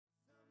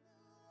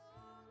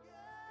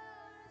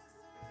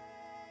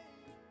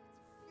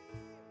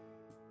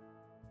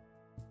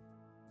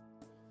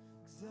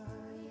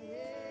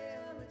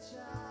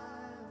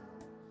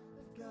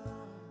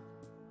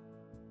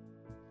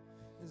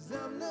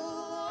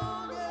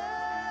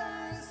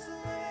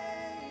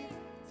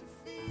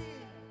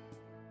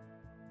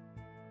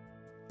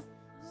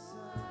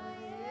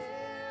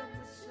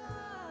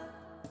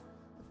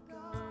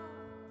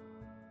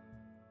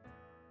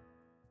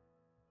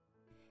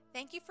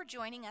Thank you for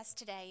joining us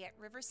today at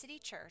River City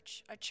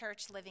Church, a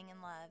church living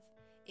in love.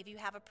 If you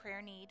have a prayer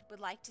need,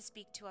 would like to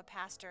speak to a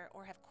pastor,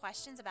 or have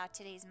questions about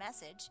today's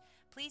message,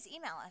 please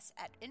email us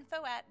at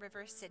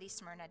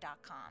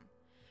info@rivercitysmyrna.com.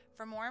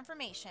 For more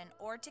information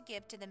or to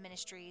give to the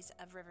ministries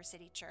of River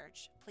City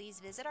Church, please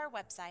visit our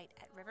website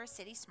at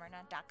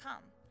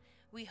rivercitysmyrna.com.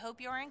 We hope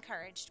you are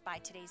encouraged by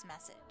today's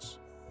message.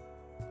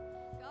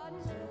 God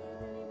is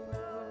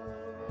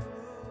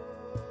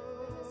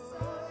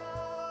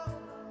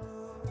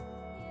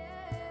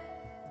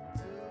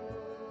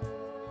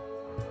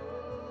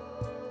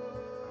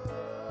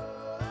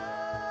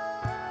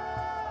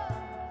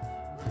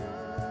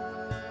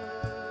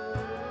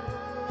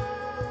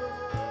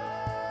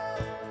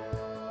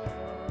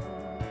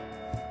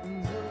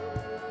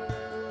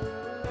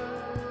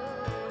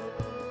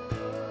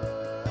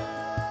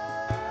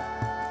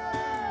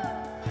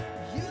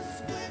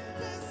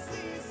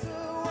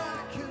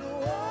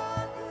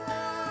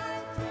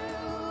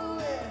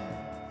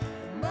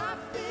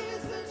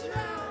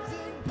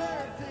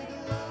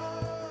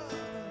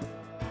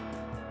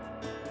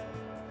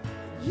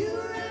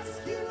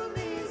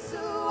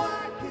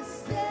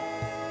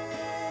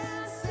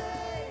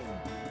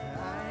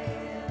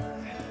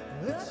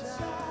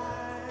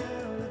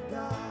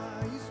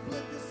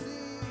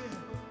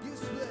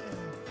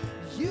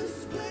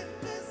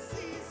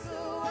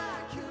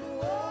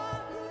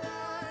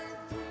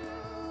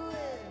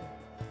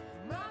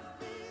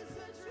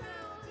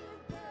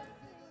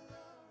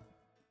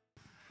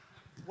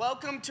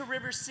Welcome to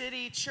River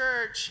City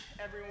Church,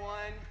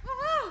 everyone.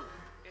 Woo-hoo!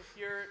 If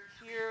you're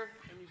here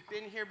and you've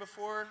been here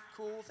before,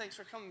 cool, thanks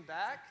for coming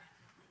back.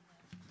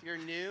 If you're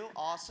new,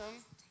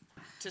 awesome.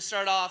 To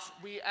start off,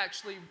 we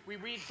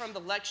read from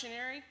the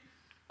lectionary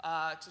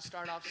to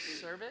start off the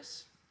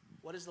service.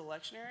 What is the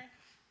lectionary?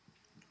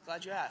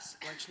 Glad you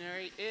asked.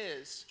 Lectionary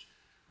is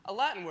a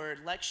Latin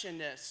word.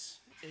 Lectionis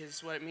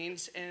is what it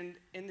means, and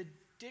in the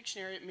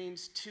dictionary it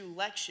means to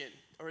lection,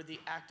 or the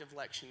act of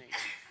lectioning.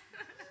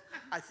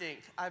 I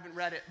think. I haven't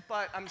read it,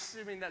 but I'm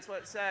assuming that's what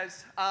it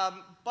says.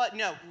 But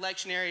no,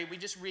 lectionary, we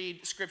just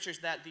read scriptures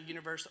that the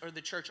universe, or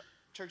the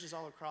churches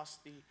all across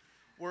the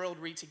world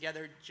read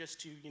together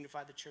just to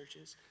unify the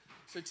churches.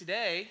 So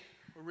today,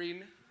 we're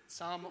reading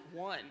Psalm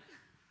 1,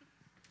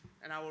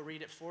 and I will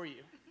read it for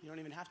you. You don't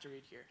even have to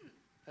read here.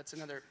 That's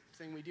another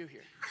thing we do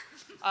here.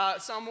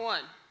 Psalm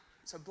 1.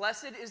 So,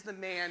 blessed is the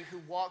man who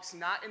walks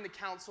not in the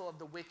counsel of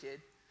the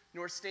wicked,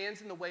 nor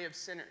stands in the way of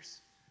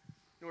sinners,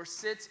 nor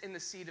sits in the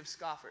seat of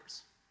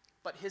scoffers.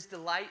 But his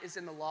delight is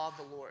in the law of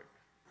the Lord,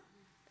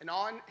 and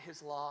on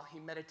his law he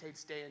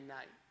meditates day and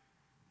night.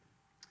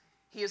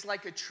 He is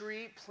like a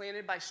tree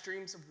planted by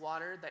streams of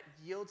water that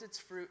yields its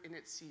fruit in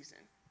its season,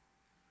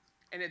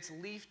 and its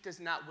leaf does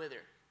not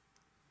wither.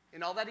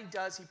 In all that he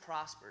does, he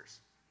prospers.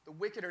 The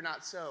wicked are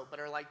not so,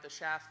 but are like the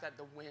shaft that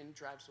the wind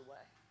drives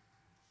away.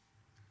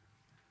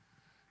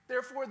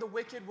 Therefore the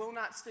wicked will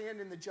not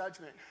stand in the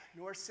judgment,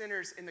 nor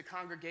sinners in the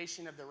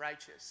congregation of the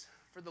righteous.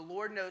 For the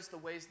Lord knows the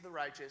ways of the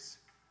righteous,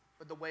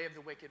 but the way of the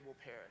wicked will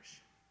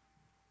perish.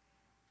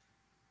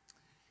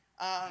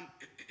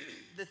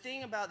 The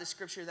thing about the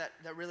scripture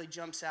that really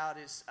jumps out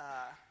is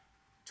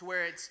to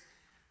where I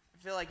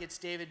feel like it's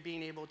David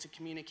being able to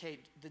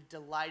communicate the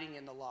delighting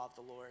in the law of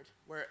the Lord,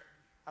 where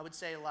I would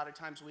say a lot of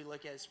times we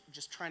look as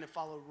just trying to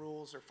follow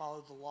rules or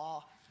follow the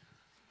law.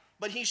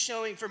 But he's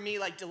showing, for me,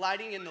 like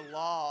delighting in the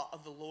law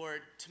of the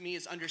Lord, to me,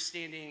 is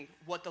understanding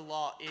what the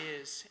law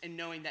is and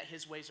knowing that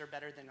his ways are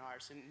better than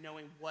ours, and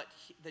knowing what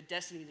the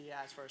destiny that he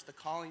has for us, the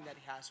calling that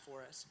he has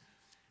for us,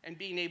 and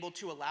being able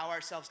to allow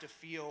ourselves to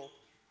feel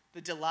the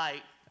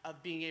delight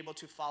of being able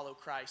to follow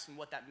Christ and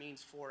what that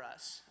means for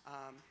us.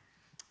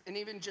 And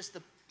even just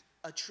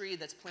a tree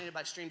that's planted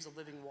by streams of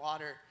living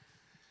water.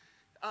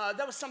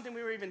 That was something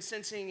we were even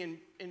sensing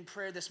in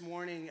prayer this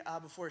morning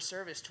before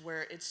service, to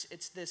where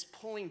it's this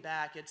pulling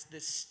back, it's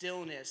this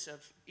stillness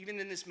of, even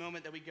in this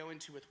moment that we go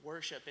into with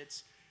worship,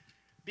 it's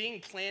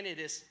being planted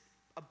is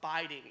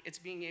abiding. It's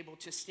being able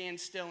to stand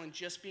still and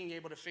just being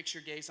able to fix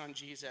your gaze on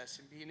Jesus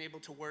and being able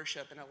to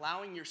worship and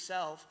allowing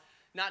yourself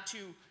not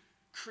to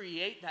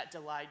create that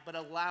delight, but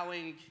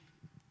allowing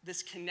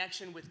this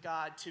connection with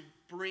God to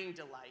bring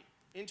delight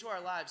into our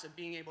lives, of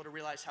being able to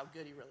realize how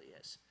good he really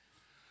is.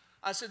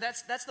 So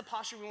that's the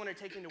posture we want to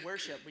take into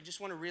worship. We just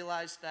want to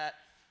realize that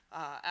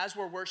as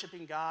we're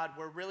worshiping God,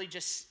 we're really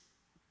just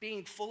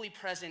being fully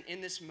present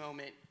in this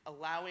moment,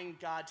 allowing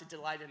God to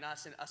delight in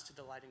us and us to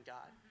delight in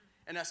God,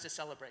 and us to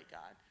celebrate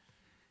God.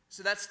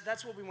 So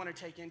that's what we want to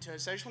take into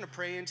it. So I just want to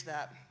pray into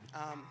that.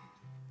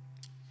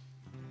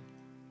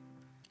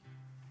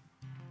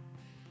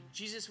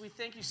 Jesus, we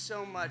thank you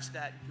so much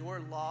that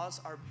your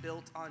laws are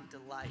built on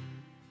delight.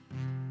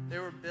 They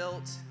were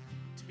built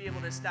to be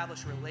able to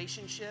establish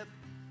relationship,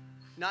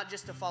 not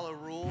just to follow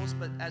rules,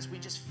 but as we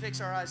just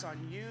fix our eyes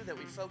on you, that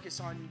we focus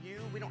on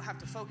you. We don't have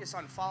to focus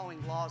on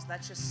following laws.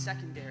 That's just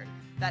secondary.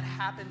 That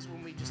happens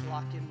when we just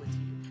lock in with you.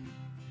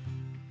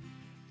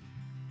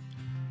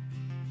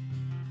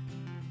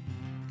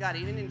 God,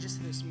 even in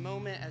just this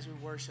moment as we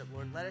worship,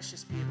 Lord, let us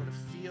just be able to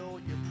feel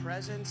your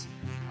presence,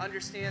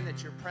 understand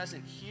that you're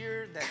present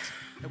here, that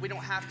we don't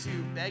have to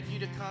beg you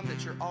to come,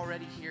 that you're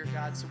already here,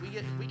 God. So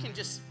we can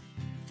just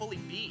fully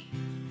be.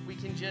 We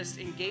can just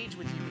engage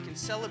with you. We can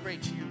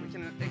celebrate you. We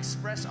can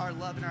express our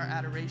love and our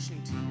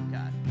adoration to you,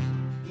 God,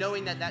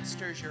 knowing that that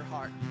stirs your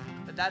heart,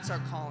 that that's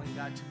our calling,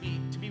 God, to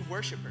be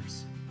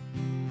worshipers.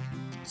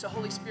 So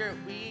Holy Spirit,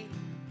 we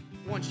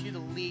want you to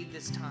lead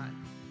this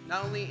time,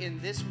 not only in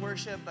this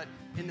worship, but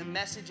in the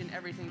message and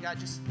everything. God,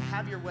 just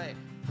have your way.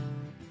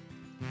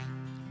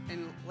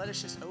 And let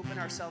us just open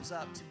ourselves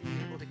up to be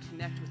able to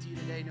connect with you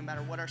today, no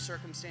matter what our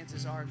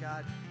circumstances are,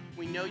 God.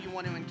 We know you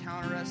want to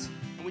encounter us,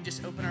 and we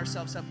just open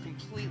ourselves up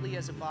completely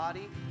as a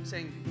body,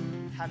 saying,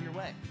 have your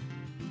way.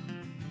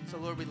 So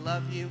Lord, we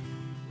love you,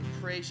 we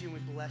praise you, and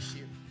we bless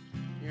you.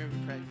 In your name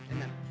we pray,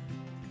 amen.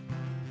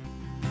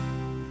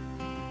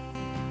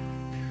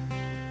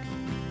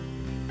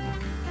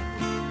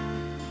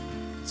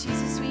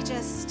 Jesus, we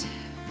just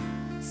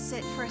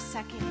sit for a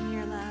second in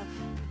your love.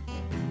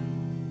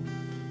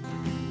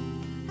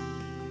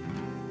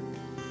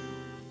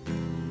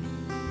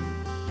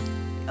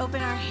 We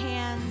open our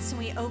hands and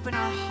we open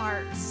our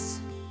hearts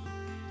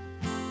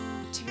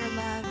to your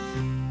love.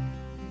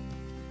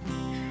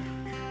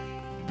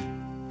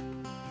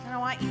 And I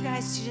want you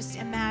guys to just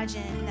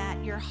imagine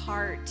that your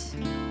heart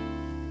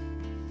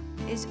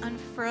is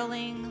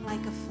unfurling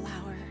like a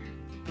flower.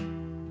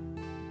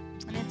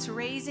 And it's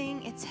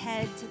raising its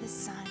head to the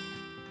sun.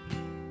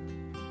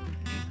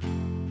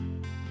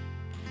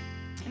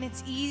 And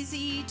it's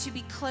easy to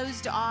be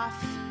closed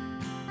off.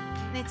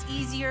 And it's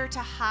easier to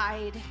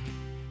hide.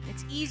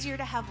 It's easier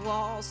to have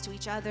walls to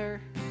each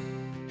other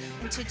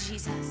and to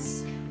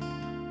Jesus.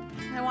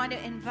 And I want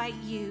to invite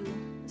you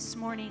this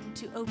morning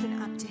to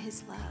open up to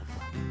his love.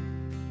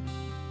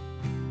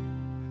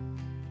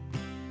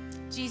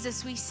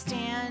 Jesus, we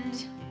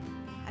stand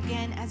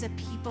again as a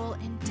people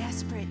in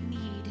desperate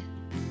need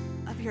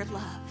of your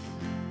love.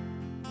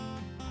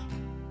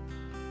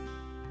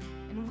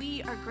 And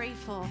we are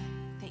grateful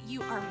that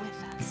you are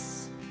with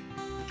us.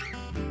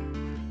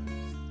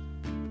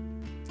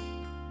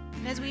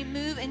 And as we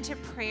move into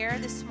prayer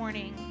this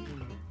morning,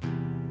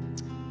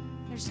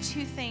 there's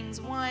two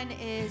things. One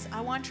is I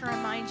want to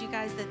remind you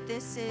guys that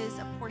this is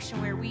a portion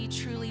where we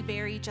truly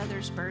bear each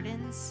other's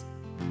burdens.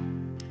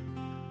 And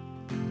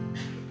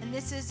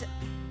this is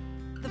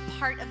the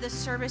part of the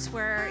service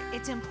where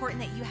it's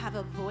important that you have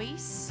a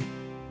voice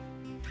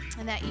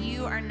and that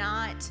you are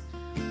not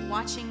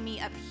watching me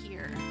up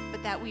here,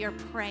 but that we are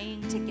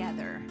praying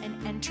together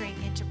and entering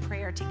into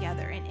prayer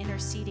together and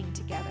interceding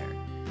together.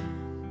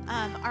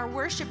 Our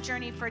worship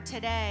journey for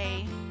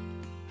today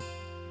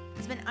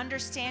has been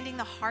understanding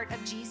the heart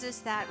of Jesus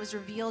that was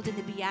revealed in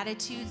the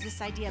Beatitudes,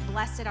 this idea,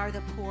 blessed are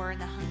the poor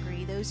and the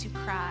hungry, those who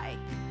cry,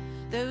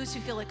 those who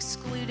feel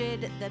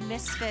excluded, the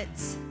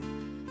misfits,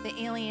 the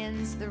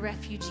aliens, the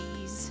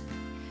refugees.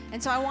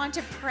 And so I want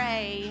to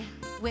pray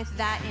with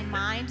that in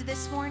mind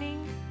this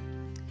morning.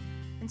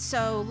 And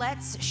so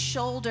let's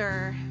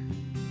shoulder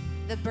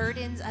the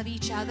burdens of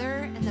each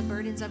other and the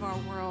burdens of our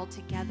world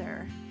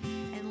together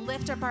and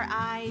lift up our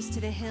eyes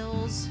to the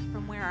hills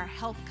from where our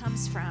help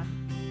comes from.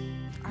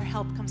 Our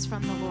help comes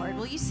from the Lord.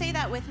 Will you say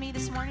that with me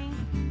this morning?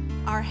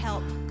 Our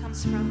help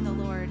comes from the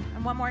Lord.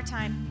 And one more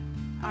time.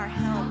 Our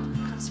help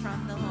comes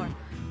from the Lord.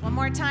 One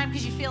more time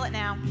because you feel it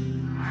now.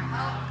 Our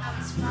help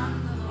comes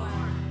from the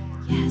Lord.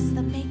 Yes,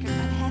 the maker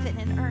of heaven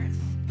and earth,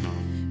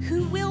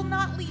 who will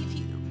not leave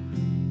you.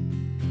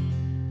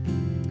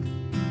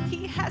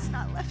 He has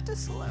not left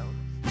us alone.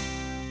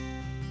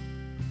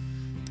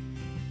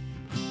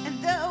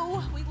 And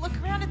though we look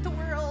around at the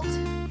world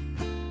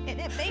and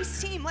it may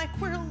seem like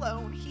we're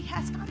alone, he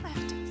has not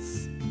left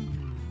us.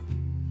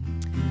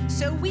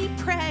 So we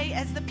pray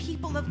as the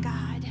people of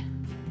God.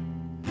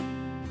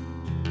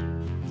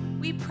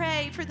 We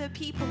pray for the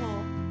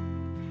people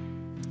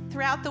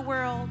throughout the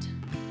world,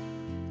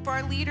 for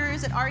our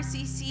leaders at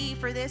RCC,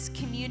 for this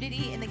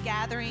community in the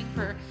gathering,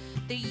 for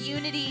the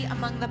unity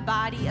among the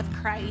body of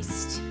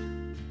Christ.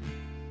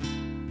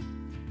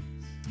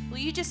 Will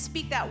you just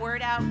speak that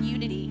word out,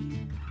 unity?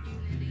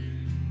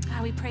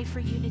 God, we pray for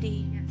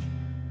unity.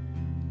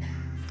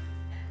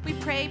 We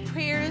pray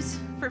prayers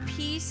for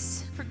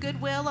peace, for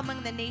goodwill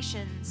among the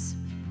nations.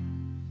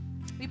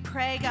 We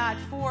pray, God,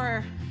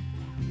 for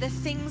the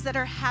things that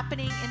are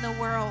happening in the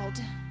world.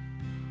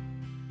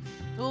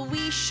 Will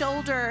we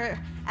shoulder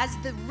as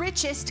the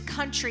richest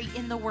country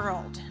in the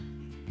world,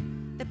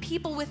 the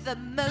people with the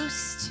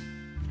most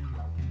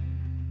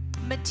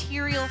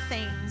material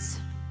things,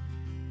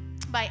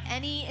 by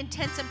any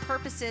intents and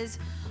purposes,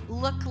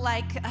 look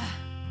like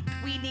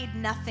we need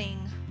nothing?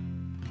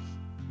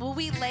 Will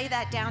we lay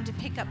that down to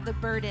pick up the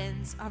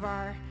burdens of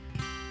our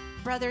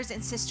brothers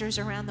and sisters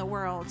around the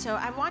world? So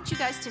I want you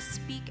guys to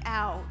speak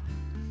out.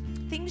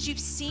 Things you've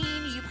seen,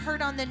 you've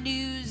heard on the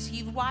news,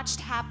 you've watched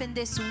happen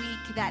this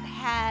week that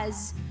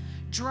has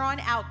drawn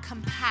out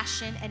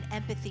compassion and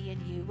empathy in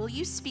you. Will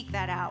you speak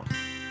that out?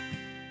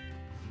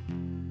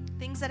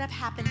 Things that have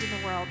happened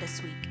in the world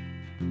this week.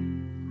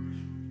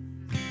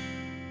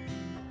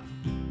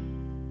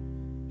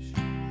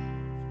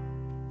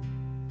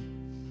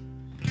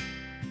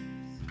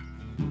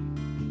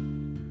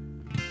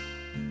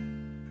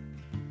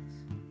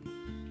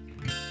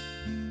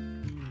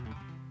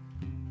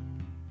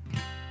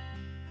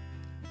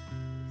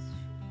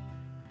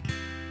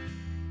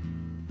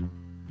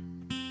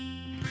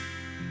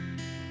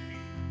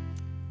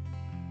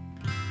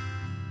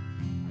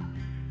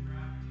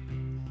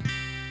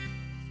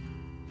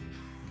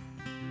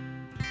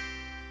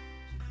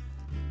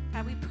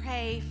 God, we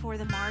pray for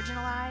the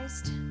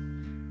marginalized.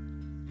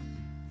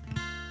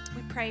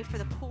 We pray for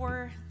the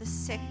poor, the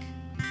sick,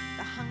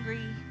 the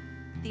hungry,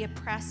 the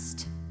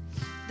oppressed,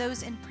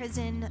 those in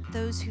prison,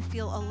 those who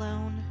feel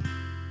alone,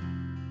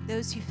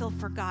 those who feel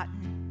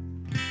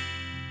forgotten.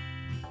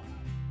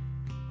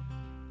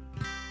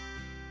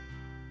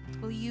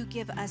 Will you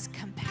give us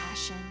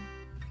compassion?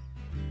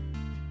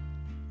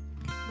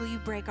 Will you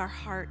break our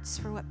hearts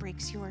for what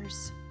breaks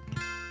yours?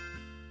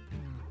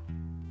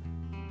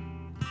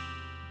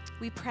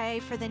 We pray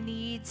for the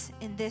needs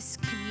in this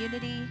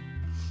community,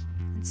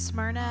 in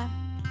Smyrna,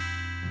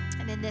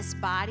 and in this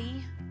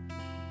body.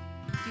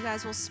 If you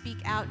guys will speak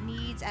out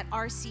needs at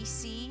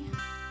RCC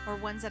or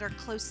ones that are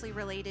closely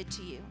related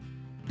to you.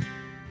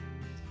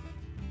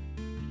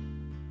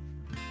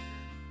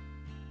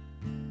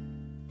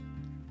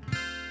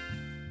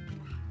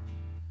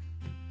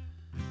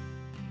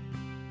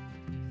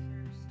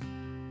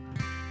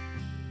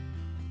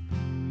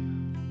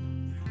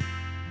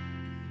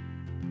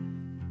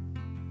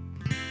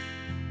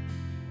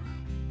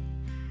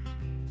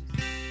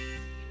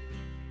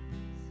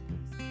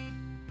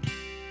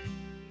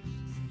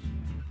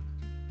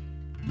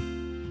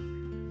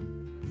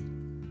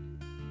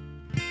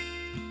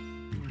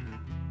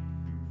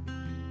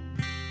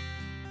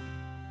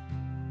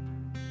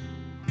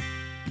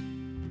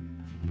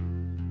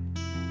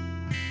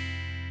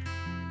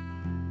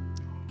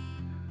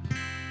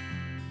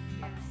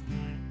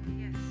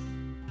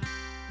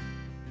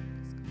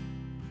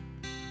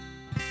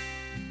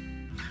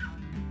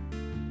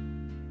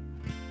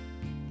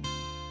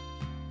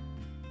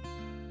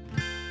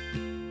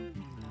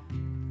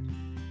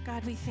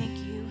 God, we thank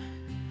you.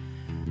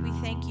 We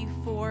thank you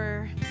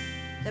for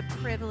the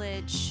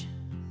privilege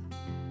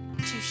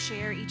to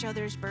share each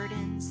other's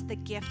burdens, the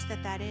gift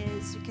that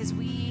is, because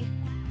we,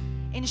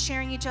 in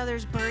sharing each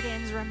other's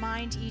burdens,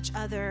 remind each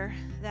other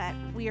that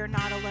we are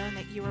not alone,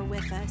 that you are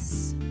with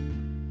us.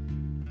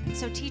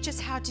 So teach us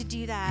how to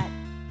do that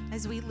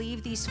as we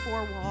leave these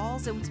four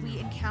walls, as we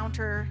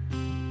encounter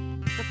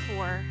the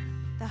poor,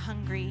 the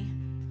hungry,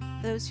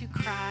 those who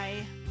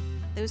cry,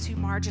 those who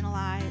are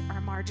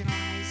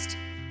marginalized.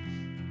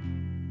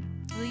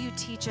 Will you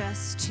teach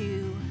us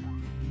to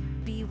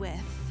be with?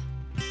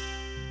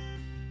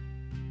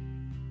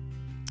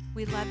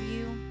 We love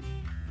you.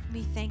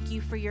 We thank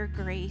you for your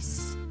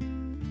grace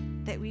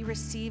that we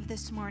receive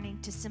this morning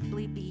to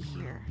simply be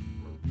here.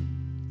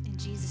 In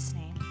Jesus'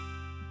 name,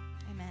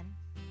 amen.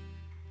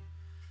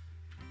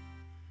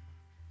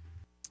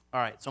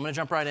 All right, so I'm going to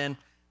jump right in.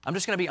 I'm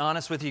just going to be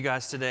honest with you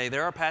guys today.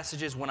 There are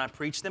passages when I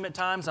preach them at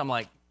times, I'm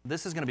like,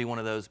 this is going to be one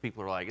of those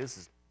people who are like, this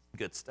is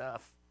good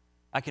stuff.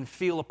 I can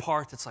feel a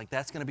part that's like,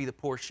 that's going to be the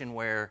portion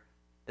where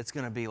it's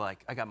going to be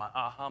like, I got my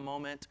aha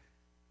moment.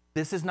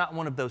 This is not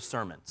one of those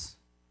sermons,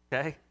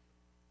 okay?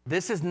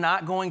 This is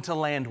not going to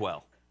land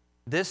well.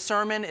 This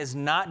sermon is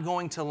not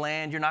going to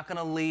land. You're not going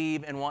to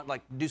leave and want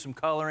do some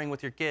coloring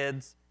with your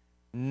kids.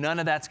 None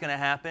of that's going to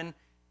happen.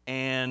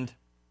 And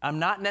I'm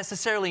not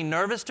necessarily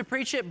nervous to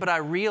preach it, but I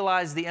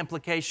realize the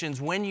implications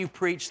when you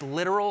preach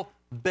literal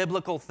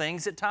biblical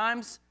things at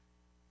times.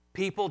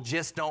 People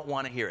just don't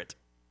want to hear it.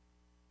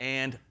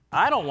 And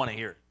I don't want to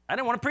hear it. I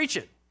didn't want to preach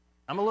it.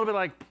 I'm a little bit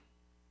like,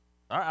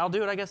 all right, I'll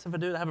do it, I guess, if I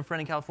do it. I have a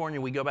friend in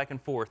California. We go back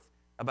and forth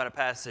about a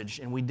passage,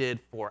 and we did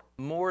for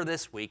more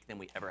this week than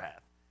we ever have.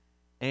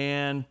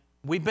 And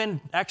we've been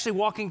actually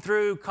walking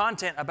through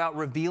content about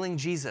revealing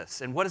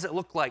Jesus. And what does it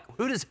look like?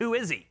 Who is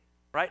he,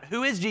 right?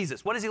 Who is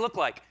Jesus? What does he look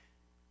like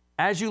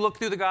as you look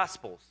through the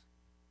Gospels?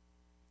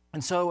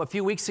 And so a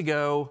few weeks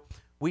ago,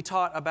 we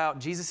taught about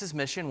Jesus'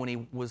 mission when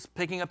he was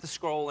picking up the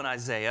scroll in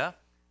Isaiah.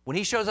 When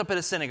he shows up at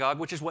a synagogue,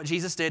 which is what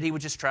Jesus did, he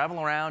would just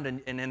travel around,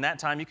 and in that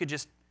time you could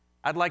just,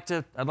 I'd like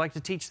to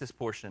teach this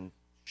portion.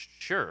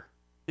 Sure,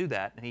 do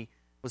that. And he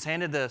was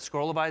handed the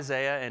scroll of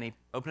Isaiah, and he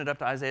opened it up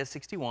to Isaiah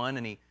 61,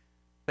 and he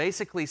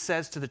basically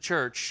says to the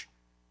church,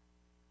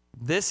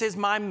 this is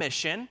my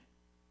mission,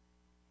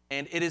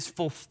 and it is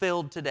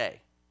fulfilled today.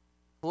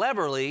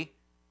 Cleverly,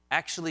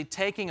 actually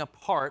taking a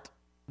part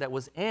that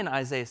was in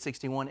Isaiah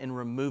 61 and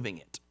removing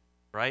it,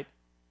 right?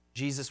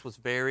 Jesus was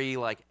very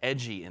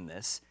edgy in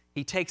this.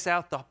 He takes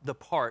out the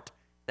part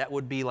that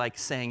would be like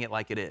saying it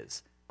like it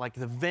is. Like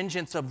the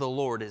vengeance of the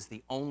Lord is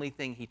the only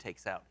thing he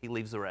takes out. He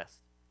leaves the rest.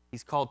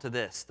 He's called to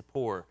this, the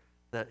poor.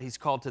 He's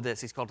called to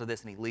this,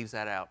 and he leaves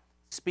that out.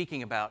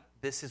 Speaking about,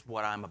 this is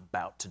what I'm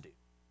about to do.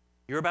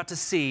 You're about to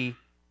see,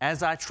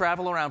 as I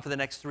travel around for the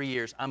next 3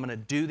 years, I'm going to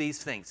do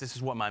these things. This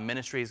is what my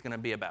ministry is going to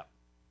be about.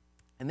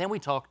 And then we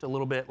talked a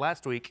little bit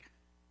last week.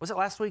 Was it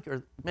last week?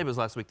 Or maybe it was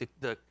last week.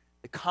 The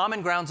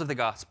common grounds of the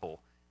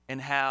gospel, and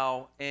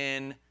how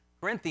in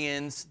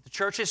Corinthians, the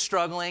church is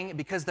struggling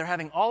because they're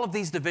having all of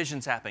these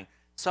divisions happening.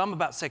 Some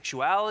about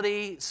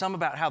sexuality, some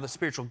about how the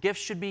spiritual gifts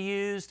should be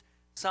used,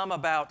 some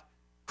about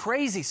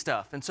crazy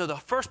stuff. And so the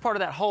first part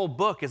of that whole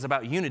book is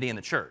about unity in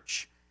the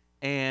church.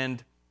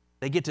 And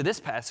they get to this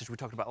passage we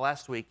talked about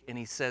last week, and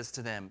he says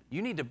to them,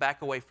 you need to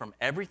back away from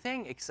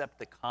everything except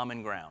the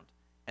common ground.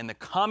 And the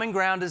common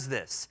ground is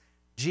this.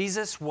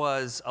 Jesus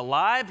was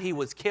alive, he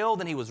was killed,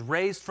 and he was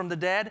raised from the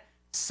dead.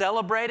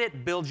 Celebrate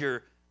it, build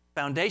your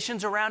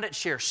foundations around it,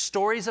 share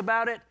stories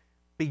about it.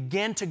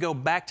 Begin to go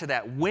back to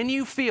that. When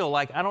you feel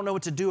like, I don't know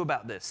what to do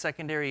about this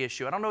secondary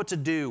issue, I don't know what to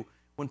do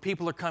when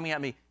people are coming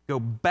at me, go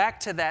back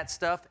to that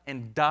stuff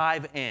and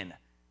dive in.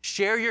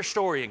 Share your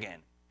story again.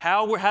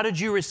 How did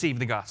you receive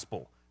the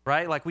gospel,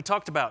 right? Like we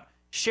talked about,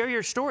 share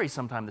your story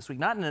sometime this week,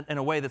 not in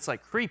a way that's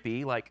like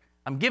creepy, like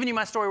I'm giving you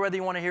my story whether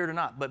you want to hear it or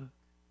not,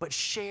 but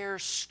share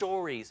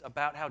stories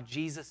about how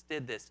Jesus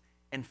did this,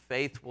 and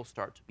faith will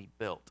start to be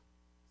built.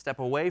 Step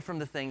away from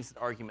the things that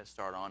arguments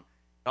start on.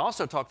 It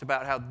also talked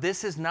about how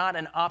this is not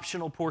an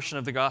optional portion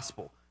of the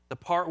gospel. The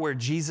part where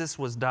Jesus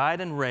was died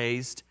and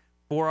raised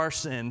for our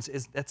sins,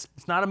 it's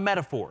not a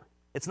metaphor.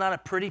 It's not a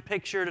pretty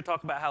picture to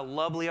talk about how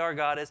lovely our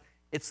God is.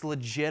 It's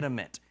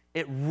legitimate.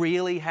 It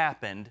really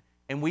happened,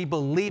 and we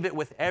believe it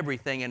with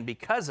everything, and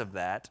because of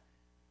that,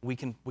 we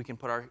can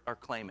put our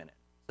claim in it.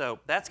 So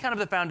that's kind of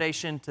the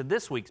foundation to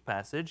this week's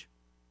passage.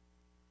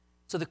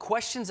 So the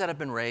questions that have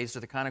been raised are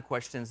the kind of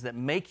questions that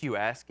make you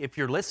ask, if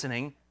you're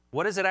listening,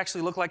 what does it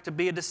actually look like to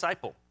be a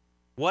disciple?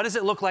 What does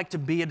it look like to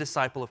be a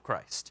disciple of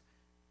Christ?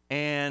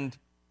 And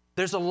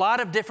there's a lot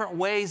of different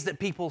ways that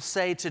people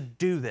say to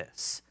do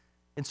this.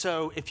 And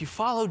so if you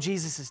follow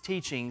Jesus'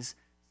 teachings,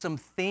 some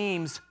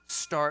themes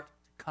start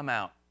to come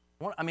out.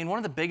 One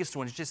of the biggest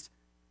ones is just,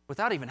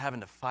 without even having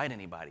to fight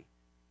anybody,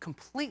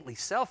 completely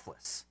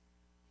selfless.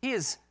 He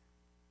is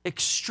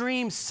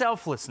extreme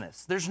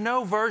selflessness. There's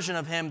no version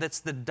of him that's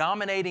the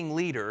dominating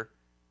leader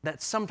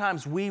that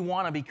sometimes we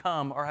want to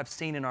become or have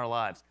seen in our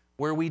lives,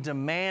 where we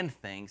demand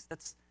things.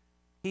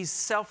 He's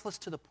selfless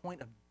to the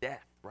point of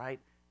death, right?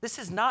 This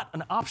is not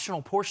an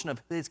optional portion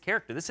of his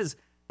character. This is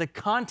the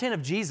content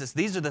of Jesus.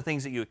 These are the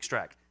things that you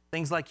extract.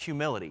 Things like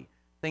humility.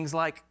 Things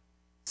like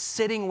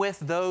sitting with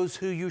those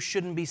who you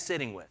shouldn't be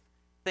sitting with.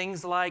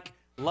 Things like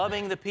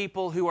loving the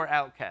people who are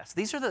outcasts.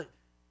 This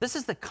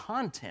is the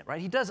content, right?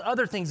 He does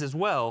other things as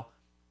well,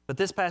 but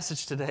this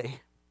passage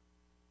today,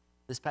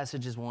 this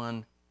passage is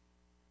one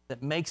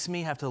that makes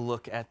me have to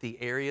look at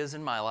the areas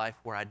in my life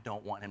where I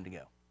don't want him to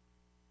go.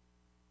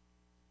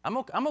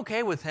 I'm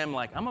okay with him,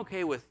 I'm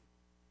okay with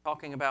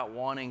talking about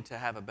wanting to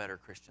have a better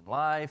Christian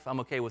life.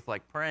 I'm okay with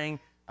praying.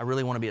 I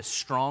really want to be a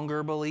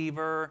stronger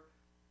believer.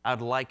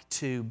 I'd like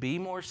to be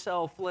more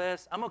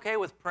selfless. I'm okay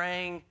with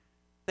praying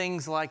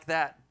things like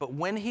that. But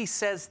when he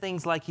says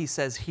things like he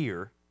says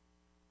here,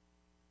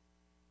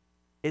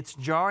 it's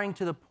jarring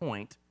to the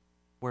point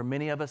where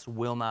many of us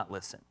will not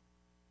listen.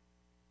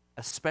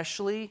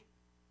 Especially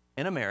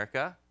in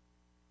America,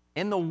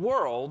 in the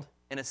world,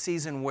 in a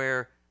season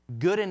where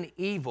good and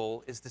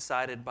evil is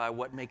decided by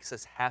what makes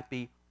us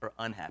happy or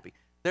unhappy.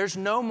 There's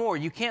no more.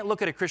 You can't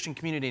look at a Christian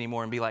community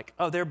anymore and be like,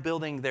 oh, they're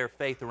building their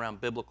faith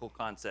around biblical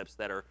concepts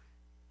that are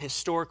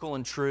historical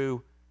and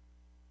true.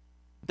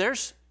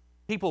 There's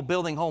people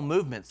building whole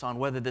movements on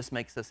whether this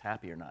makes us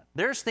happy or not.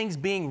 There's things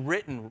being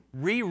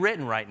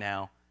rewritten right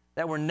now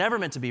that were never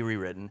meant to be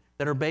rewritten,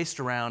 that are based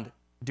around,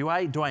 do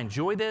I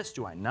enjoy this?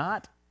 Do I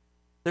not?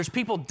 There's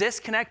people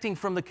disconnecting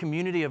from the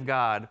community of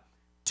God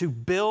to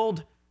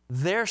build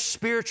their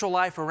spiritual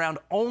life around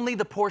only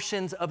the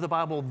portions of the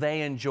Bible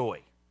they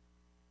enjoy.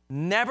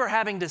 Never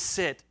having to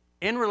sit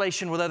in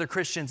relation with other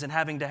Christians and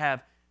having to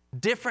have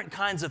different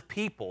kinds of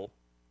people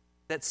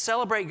that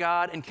celebrate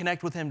God and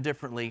connect with Him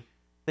differently.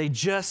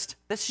 That's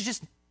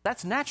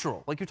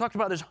natural. Like you talked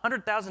about, there's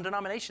 100,000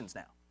 denominations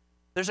now.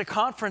 There's a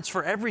conference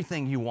for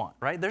everything you want,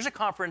 right? There's a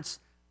conference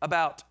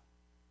about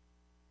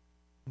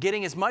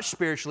getting as much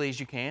spiritually as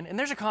you can, and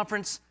there's a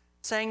conference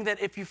saying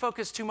that if you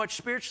focus too much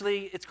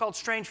spiritually, it's called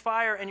strange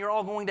fire and you're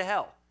all going to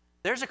hell.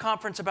 There's a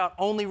conference about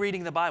only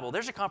reading the Bible.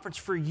 There's a conference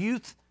for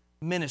youth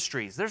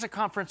ministries. There's a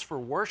conference for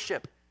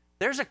worship.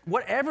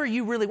 Whatever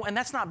you really want, and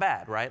that's not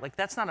bad, right?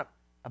 That's not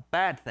a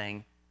bad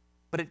thing,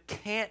 but it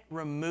can't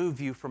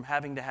remove you from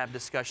having to have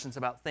discussions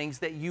about things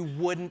that you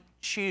wouldn't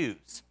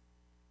choose.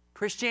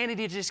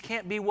 Christianity just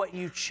can't be what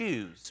you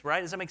choose,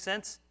 right? Does that make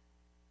sense?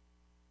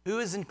 Who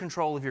is in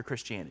control of your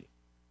Christianity?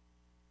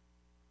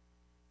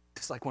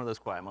 It's like one of those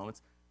quiet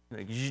moments.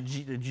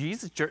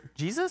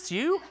 Jesus,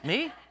 you,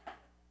 me?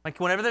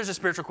 Whenever there's a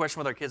spiritual question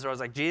with our kids, they're always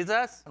like,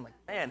 Jesus? I'm like,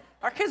 man,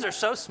 our kids are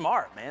so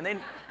smart, man.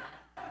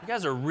 You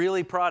guys are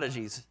really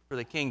prodigies for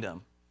the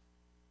kingdom.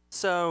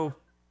 So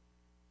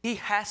he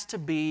has to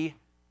be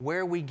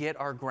where we get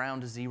our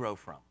ground zero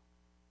from.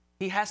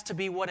 He has to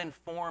be what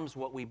informs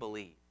what we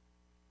believe.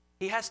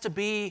 He has to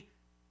be,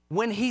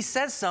 when he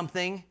says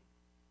something,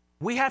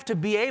 we have to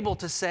be able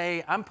to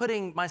say, I'm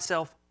putting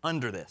myself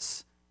under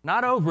this.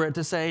 Not over it,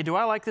 to say, do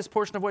I like this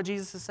portion of what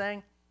Jesus is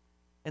saying?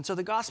 And so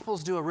the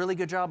Gospels do a really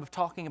good job of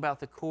talking about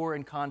the core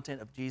and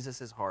content of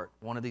Jesus' heart.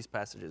 One of these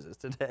passages is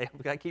today.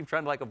 I keep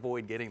trying to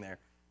avoid getting there.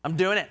 I'm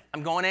doing it.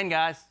 I'm going in,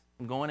 guys.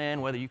 I'm going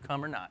in whether you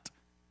come or not.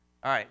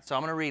 All right, so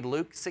I'm going to read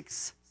Luke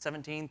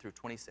 6:17 through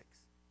 26.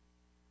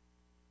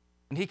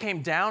 And he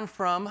came down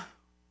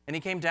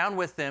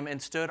with them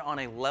and stood on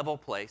a level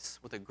place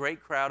with a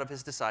great crowd of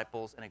his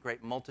disciples and a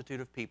great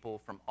multitude of people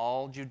from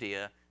all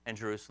Judea and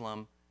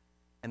Jerusalem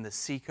and the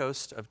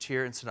seacoast of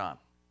Tyre and Sidon,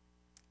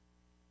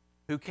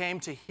 who came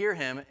to hear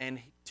him and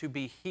to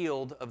be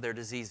healed of their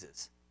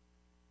diseases.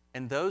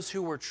 And those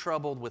who were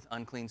troubled with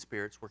unclean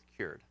spirits were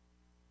cured.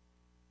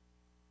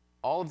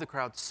 All of the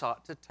crowd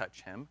sought to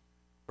touch him,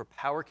 for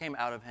power came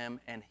out of him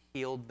and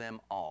healed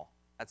them all.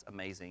 That's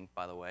amazing,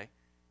 by the way.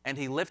 And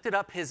he lifted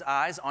up his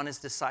eyes on his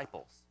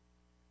disciples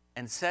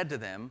and said to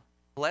them,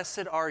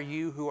 "Blessed are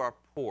you who are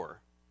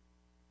poor,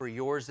 for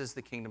yours is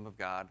the kingdom of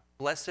God.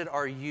 Blessed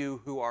are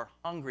you who are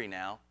hungry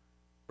now,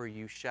 for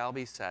you shall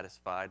be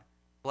satisfied.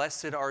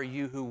 Blessed are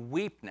you who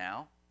weep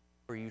now,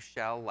 for you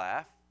shall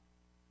laugh.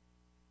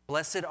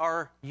 Blessed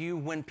are you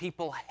when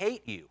people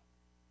hate you,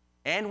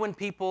 and when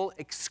people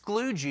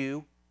exclude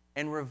you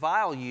and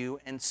revile you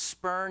and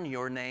spurn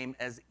your name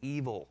as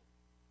evil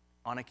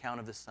on account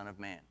of the Son of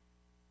Man."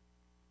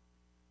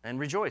 And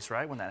rejoice,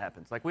 right, when that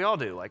happens. Like we all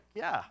do. Like,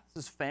 yeah,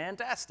 this is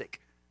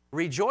fantastic.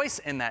 Rejoice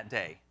in that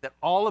day that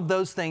all of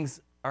those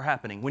things are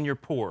happening when you're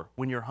poor,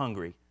 when you're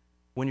hungry,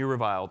 when you're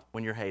reviled,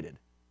 when you're hated.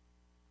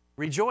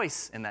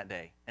 Rejoice in that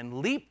day and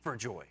leap for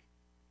joy.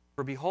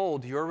 For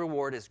behold, your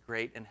reward is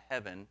great in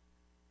heaven.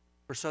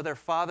 For so their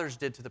fathers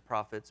did to the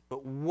prophets.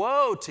 But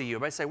woe to you.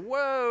 Everybody say,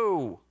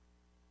 woe.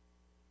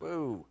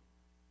 Woe.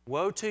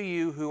 Woe to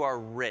you who are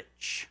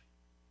rich,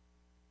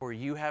 for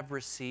you have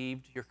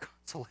received your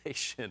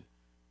consolation.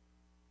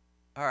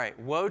 All right.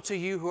 Woe to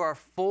you who are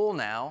full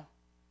now,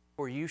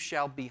 for you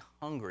shall be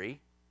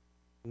hungry.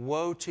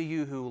 Woe to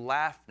you who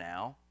laugh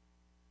now,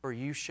 for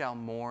you shall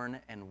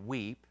mourn and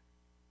weep.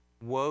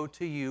 Woe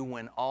to you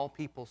when all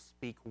people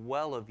speak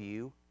well of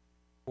you,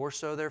 for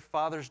so their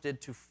fathers did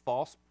to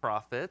false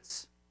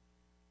prophets.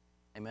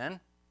 Amen?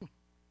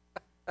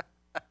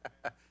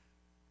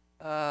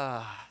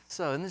 And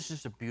this is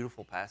just a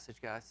beautiful passage,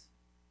 guys.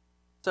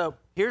 So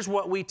here's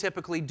what we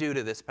typically do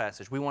to this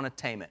passage. We want to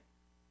tame it.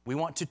 We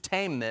want to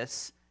tame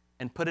this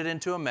and put it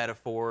into a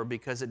metaphor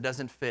because it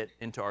doesn't fit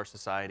into our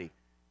society.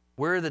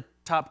 We're the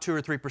top 2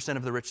 or 3%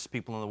 of the richest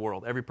people in the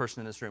world, every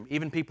person in this room.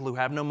 Even people who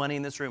have no money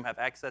in this room have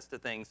access to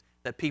things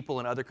that people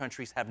in other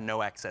countries have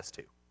no access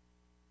to.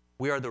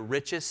 We are the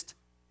richest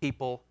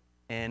people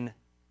in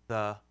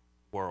the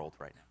world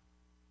right now.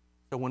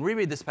 So when we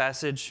read this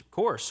passage, of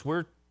course,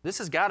 this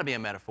has got to be a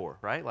metaphor,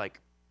 right? Like,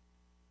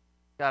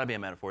 got to be a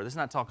metaphor. This is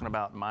not talking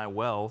about my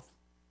wealth.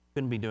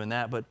 Couldn't be doing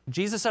that. But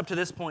Jesus up to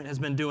this point has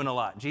been doing a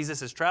lot.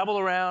 Jesus has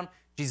traveled around.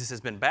 Jesus has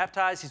been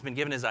baptized. He's been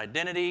given his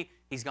identity.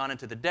 He's gone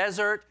into the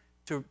desert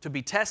to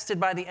be tested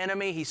by the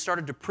enemy. He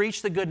started to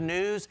preach the good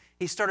news.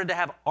 He started to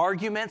have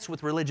arguments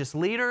with religious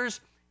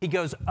leaders. He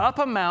goes up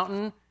a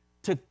mountain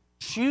to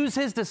choose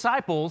his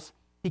disciples.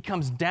 He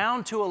comes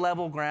down to a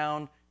level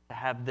ground to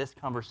have this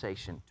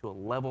conversation, to a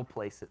level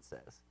place, it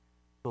says.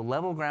 To a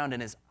level ground,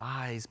 and his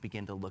eyes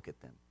begin to look at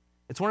them.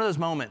 It's one of those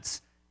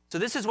moments. So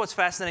this is what's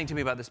fascinating to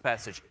me about this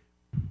passage.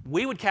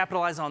 We would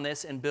capitalize on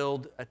this and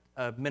build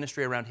a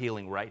ministry around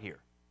healing right here.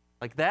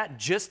 Like that,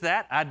 just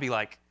that, I'd be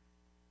like,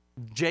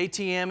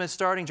 JTM is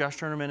starting, Josh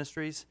Turner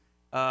Ministries.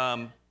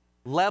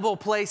 Level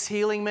Place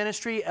Healing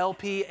Ministry,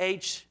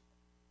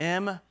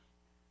 LPHM.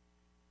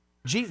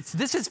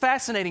 This is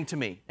fascinating to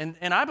me.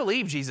 And I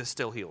believe Jesus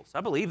still heals. I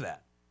believe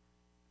that.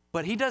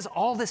 But he does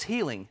all this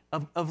healing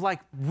of like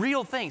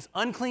real things,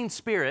 unclean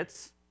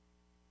spirits.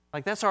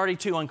 Like that's already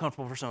too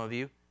uncomfortable for some of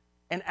you.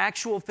 And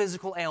actual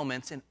physical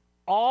ailments, and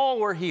all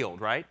were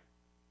healed, right?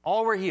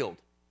 All were healed.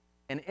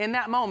 And in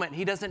that moment,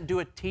 he doesn't do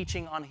a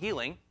teaching on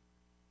healing.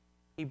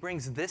 He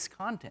brings this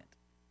content.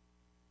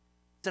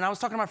 And I was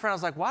talking to my friend, I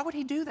was like, why would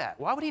he do that?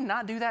 Why would he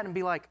not do that and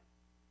be like,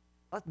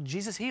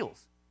 Jesus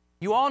heals?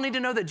 You all need to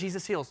know that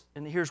Jesus heals.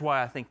 And here's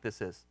why I think this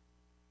is.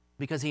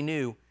 Because he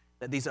knew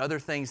that these other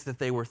things that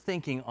they were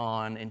thinking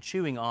on and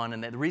chewing on,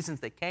 and that the reasons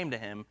they came to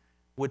him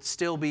would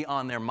still be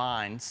on their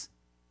minds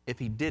if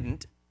he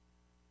didn't.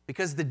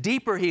 Because the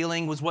deeper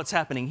healing was what's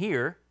happening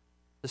here.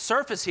 The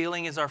surface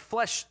healing is our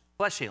flesh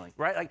healing,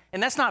 right?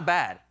 And that's not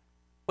bad.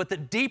 But the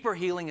deeper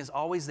healing is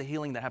always the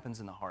healing that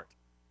happens in the heart.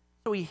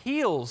 So he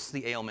heals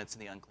the ailments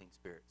and the unclean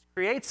spirits,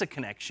 creates a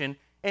connection,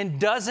 and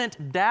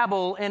doesn't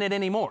dabble in it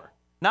anymore.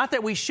 Not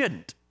that we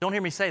shouldn't. Don't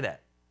hear me say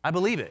that. I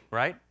believe it,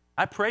 right?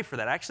 I pray for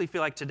that. I actually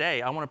feel like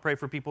today I want to pray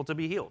for people to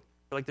be healed.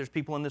 I feel like there's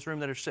people in this room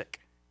that are sick.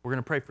 We're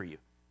going to pray for you.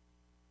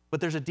 But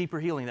there's a deeper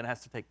healing that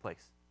has to take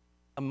place.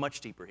 A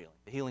much deeper healing,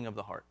 the healing of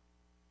the heart.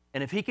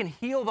 And if he can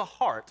heal the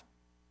heart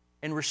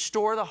and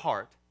restore the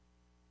heart,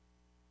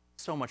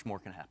 so much more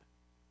can happen.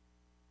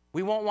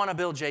 We won't want to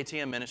build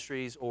JTM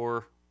ministries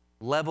or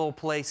Level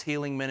Place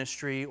Healing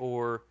Ministry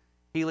or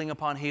Healing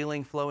Upon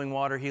Healing, Flowing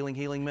Water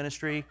Healing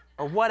Ministry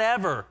or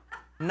whatever.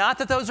 Not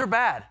that those are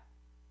bad,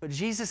 but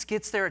Jesus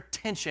gets their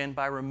attention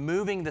by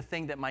removing the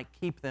thing that might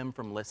keep them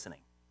from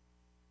listening.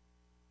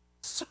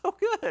 So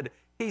good.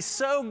 He's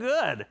so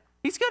good.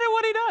 He's good at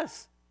what he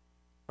does,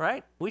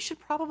 right? We should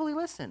probably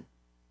listen.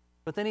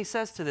 But then he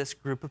says to this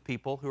group of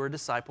people who are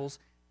disciples,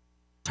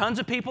 tons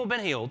of people have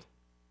been healed.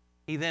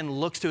 He then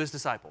looks to his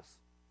disciples.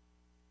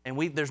 And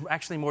there's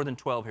actually more than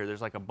 12 here.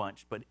 There's like a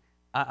bunch, but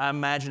I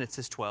imagine it's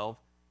his 12.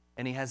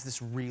 And he has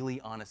this really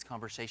honest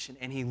conversation,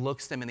 and he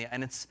looks them in the eye.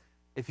 And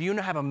if you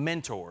have a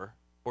mentor,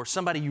 or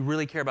somebody you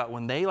really care about,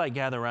 when they like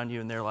gather around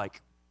you and they're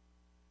like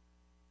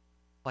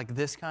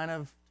this kind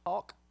of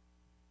talk,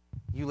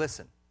 you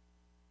listen.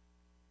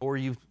 Or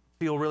you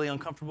feel really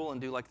uncomfortable and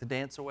do like the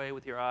dance away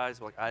with your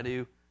eyes like I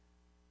do.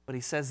 But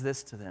he says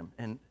this to them.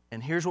 And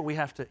here's what we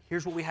have to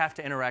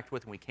interact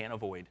with and we can't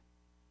avoid.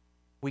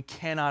 We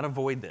cannot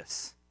avoid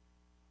this.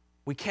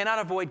 We cannot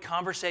avoid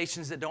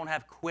conversations that don't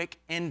have quick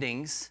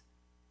endings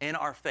in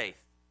our faith.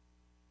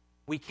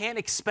 We can't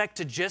expect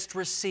to just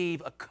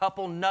receive a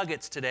couple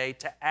nuggets today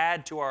to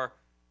add to our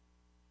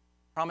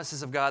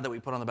promises of God that we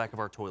put on the back of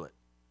our toilet.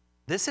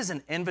 This is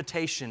an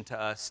invitation to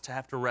us to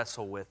have to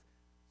wrestle with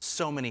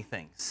so many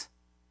things,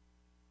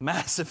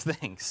 massive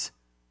things.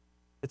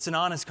 It's an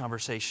honest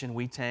conversation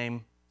we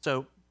tame.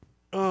 So,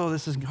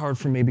 this is hard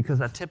for me because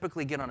I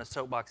typically get on a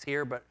soapbox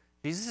here, but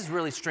Jesus is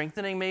really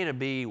strengthening me to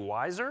be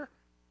wiser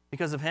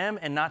because of him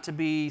and not to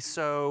be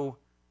so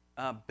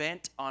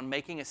bent on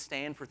making a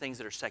stand for things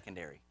that are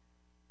secondary.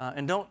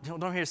 And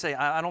don't hear say,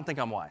 I don't think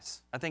I'm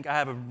wise. I think I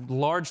have a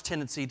large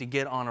tendency to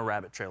get on a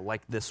rabbit trail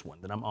like this one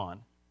that I'm on.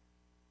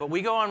 But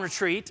we go on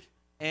retreat,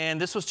 and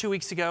this was 2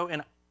 weeks ago,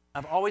 and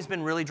I've always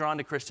been really drawn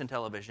to Christian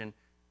television,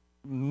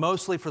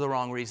 mostly for the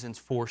wrong reasons,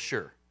 for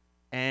sure.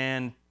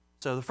 And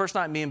so the first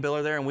night, me and Bill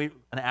are there, and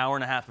an hour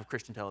and a half of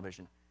Christian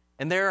television.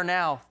 And there are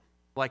now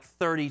like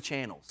 30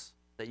 channels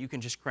that you can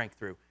just crank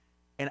through.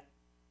 And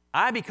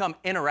I become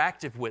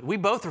interactive with. We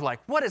both are like,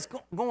 what is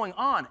going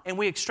on? And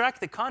we extract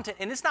the content,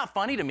 and it's not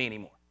funny to me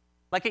anymore.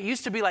 Like it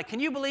used to be like,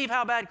 can you believe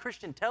how bad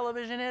Christian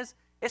television is?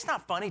 It's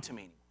not funny to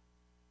me anymore.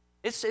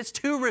 It's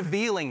too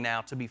revealing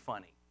now to be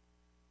funny.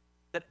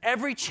 That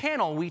every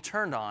channel we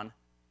turned on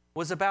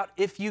was about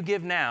if you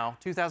give now,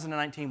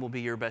 2019 will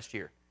be your best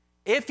year.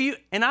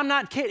 And I'm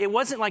not kidding, it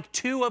wasn't like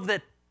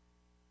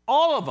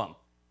all of them.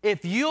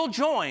 If you'll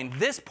join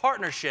this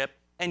partnership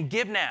and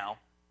give now,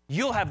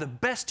 you'll have the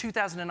best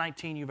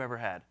 2019 you've ever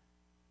had.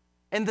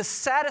 And the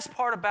saddest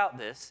part about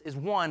this is,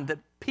 one, that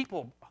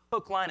people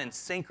hook, line, and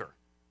sinker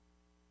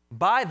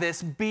buy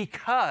this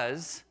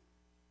because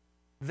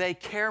they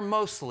care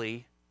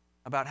mostly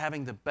about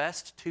having the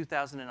best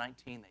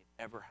 2019 they've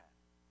ever had.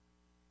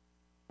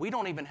 We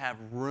don't even have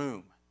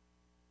room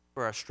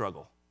for our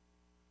struggle.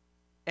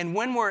 And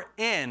when we're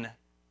in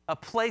a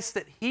place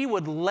that he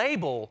would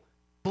label,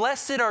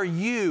 blessed are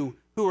you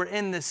who are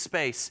in this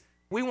space,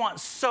 we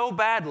want so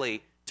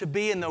badly to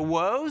be in the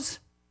woes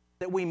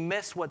that we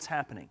miss what's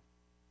happening.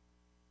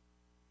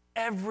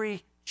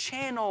 Every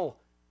channel,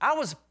 I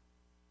was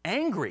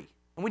angry.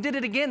 And we did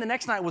it again the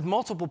next night with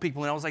multiple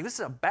people, and I was like, this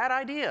is a bad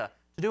idea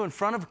to do in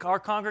front of our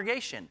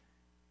congregation.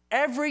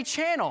 Every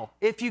channel,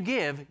 if you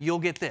give, you'll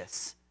get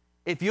this.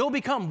 If you'll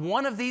become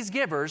one of these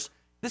givers,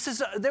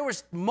 there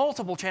was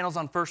multiple channels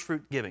on first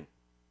fruit giving.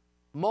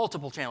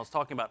 Multiple channels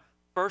talking about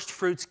first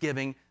fruits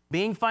giving,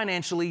 being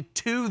financially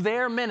to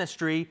their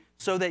ministry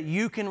so that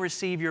you can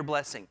receive your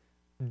blessing.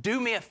 Do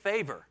me a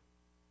favor.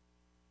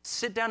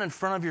 Sit down in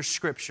front of your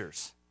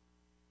scriptures.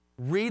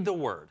 Read the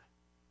word.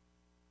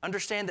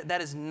 Understand that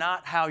that is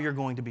not how you're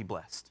going to be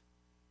blessed.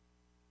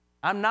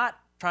 I'm not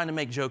trying to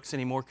make jokes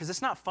anymore because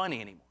it's not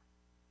funny anymore.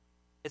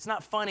 It's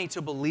not funny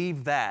to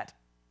believe that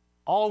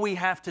all we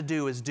have to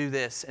do is do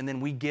this and then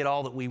we get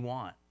all that we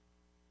want.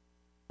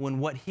 When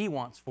what he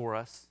wants for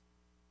us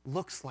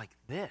looks like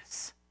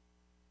this.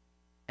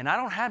 And I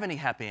don't have any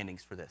happy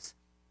endings for this,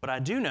 but I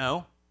do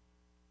know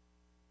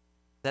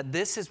that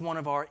this is one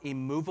of our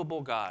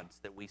immovable gods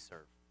that we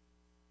serve.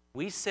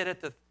 We sit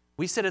at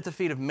the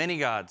feet of many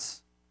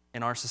gods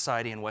in our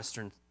society and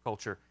Western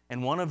culture,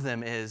 and one of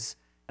them is,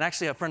 and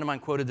actually a friend of mine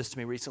quoted this to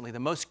me recently, the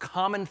most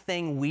common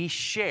thing we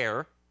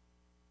share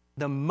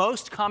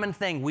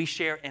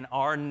in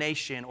our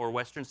nation or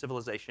Western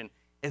civilization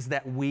is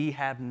that we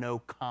have no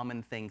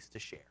common things to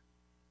share.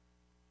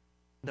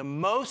 The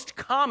most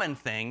common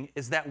thing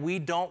is that we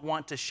don't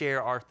want to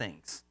share our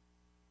things.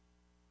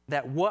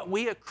 That what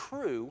we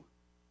accrue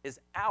is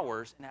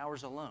ours and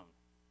ours alone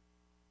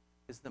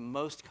is the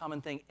most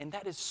common thing. And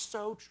that is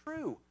so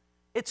true.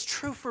 It's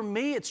true for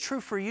me. It's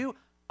true for you.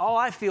 All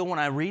I feel when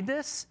I read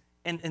this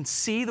and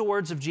see the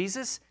words of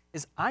Jesus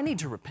is I need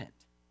to repent.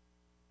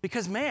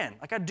 Because, man,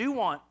 I do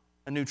want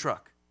a new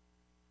truck.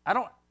 I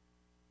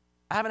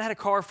haven't had a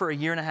car for a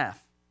year and a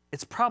half.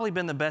 It's probably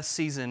been the best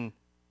season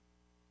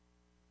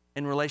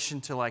in relation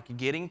to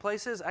getting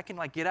places. I can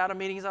get out of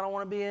meetings I don't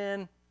want to be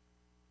in.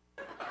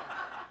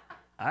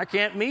 I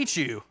can't meet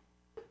you.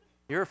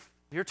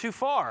 You're too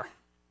far.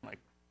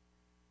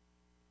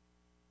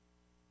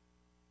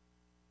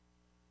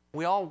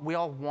 We all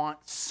want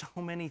so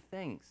many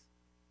things.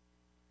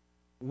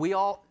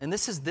 And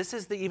this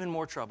is the even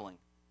more troubling.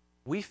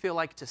 We feel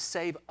like to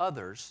save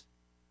others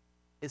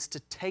is to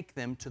take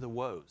them to the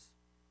woes.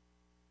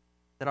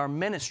 That our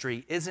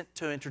ministry isn't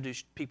to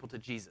introduce people to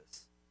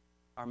Jesus.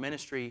 Our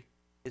ministry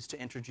is to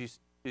introduce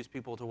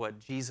people to what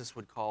Jesus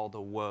would call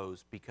the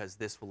woes, because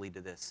this will lead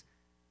to this.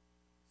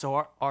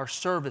 So our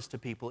service to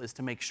people is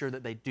to make sure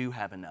that they do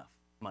have enough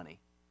money,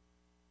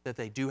 that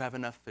they do have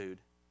enough food,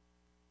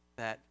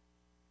 that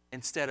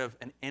instead of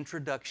an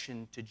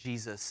introduction to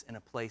Jesus in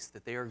a place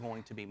that they are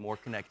going to be more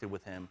connected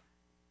with him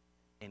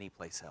any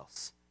place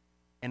else.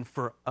 And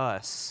for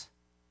us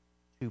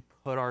to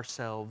put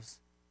ourselves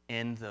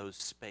in those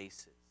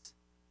spaces,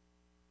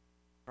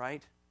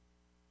 right?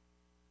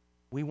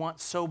 We want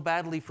so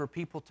badly for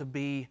people to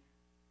be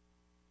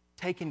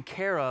taken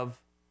care of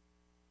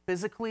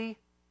physically,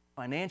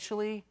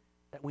 financially,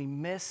 that we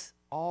miss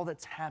all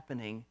that's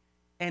happening,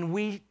 and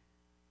we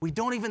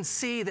don't even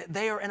see that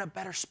they are in a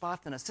better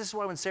spot than us. This is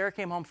why when Sarah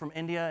came home from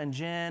India and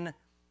Jen,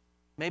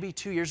 maybe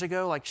 2 years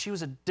ago, like she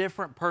was a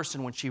different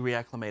person when she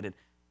reacclimated.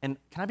 And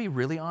can I be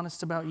really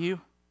honest about you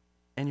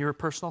and your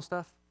personal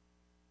stuff?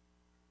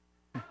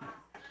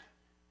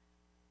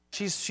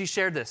 She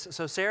shared this.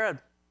 So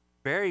Sarah,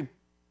 very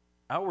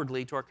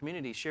outwardly to our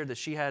community, shared that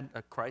she had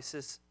a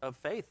crisis of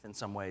faith in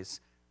some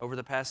ways over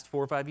the past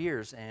 4 or 5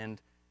 years.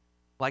 And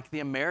like the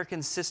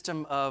American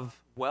system of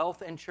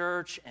wealth in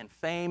church and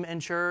fame in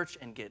church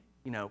and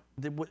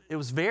it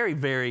was very,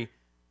 very,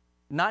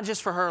 not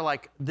just for her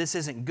like this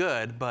isn't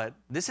good, but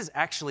this is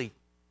actually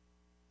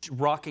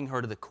rocking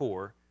her to the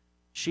core.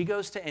 She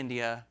goes to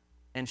India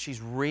and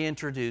she's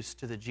reintroduced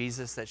to the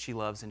Jesus that she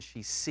loves and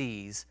she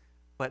sees.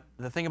 But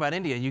the thing about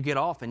India, you get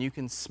off and you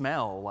can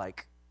smell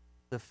like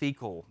the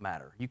fecal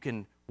matter. You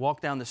can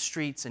walk down the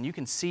streets and you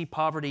can see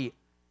poverty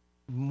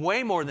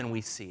way more than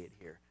we see it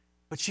here.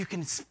 But you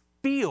can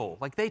feel,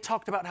 like they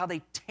talked about how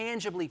they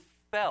tangibly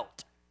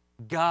felt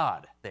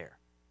God there.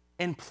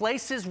 In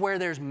places where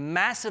there's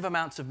massive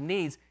amounts of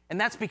needs,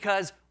 and that's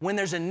because when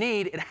there's a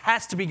need, it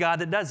has to be God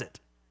that does it.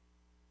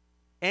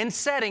 In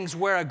settings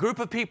where a group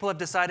of people have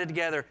decided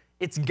together,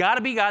 it's got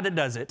to be God that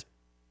does it,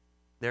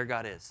 there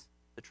God is.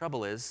 The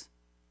trouble is,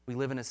 we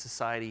live in a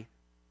society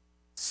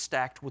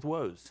stacked with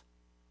woes.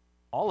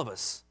 All of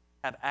us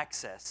have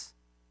access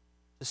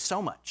to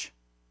so much.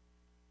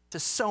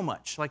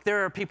 Like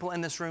there are people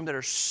in this room that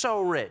are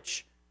so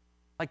rich,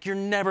 like you're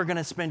never going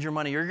to spend your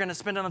money. You're going to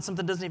spend it on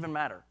something that doesn't even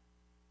matter.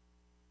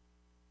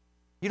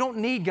 You don't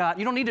need God.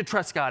 You don't need to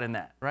trust God in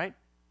that, right?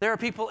 There are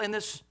people in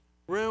this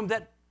room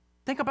that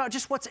think about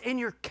just what's in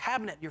your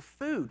cabinet, your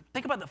food.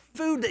 Think about the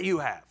food that you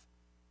have.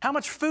 How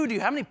much food do you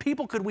have? How many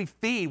people could we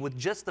feed with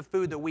just the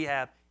food that we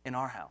have in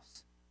our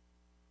house?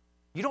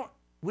 We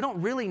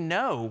don't really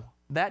know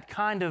that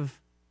kind of,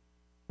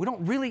 we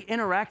don't really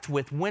interact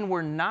with when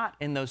we're not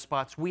in those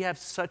spots. We have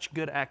such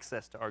good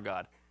access to our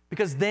God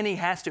because then he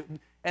has to.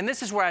 And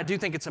this is where I do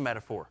think it's a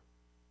metaphor.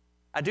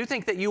 I do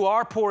think that you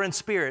are poor in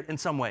spirit in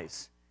some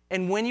ways.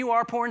 And when you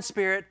are poor in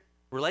spirit,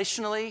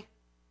 relationally,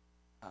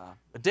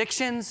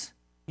 addictions,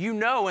 you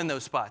know in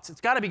those spots. It's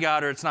got to be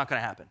God or it's not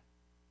going to happen.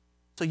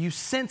 So you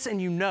sense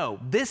and you know,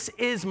 this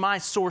is my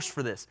source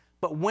for this.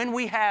 But when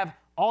we have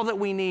all that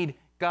we need,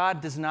 God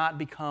does not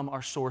become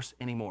our source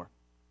anymore.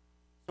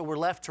 So we're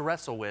left to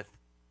wrestle with,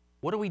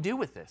 what do we do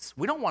with this?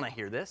 We don't want to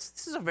hear this.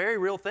 This is a very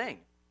real thing.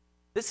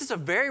 This is a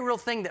very real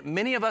thing that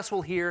many of us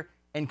will hear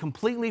and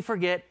completely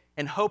forget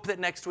and hope that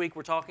next week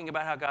we're talking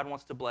about how God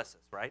wants to bless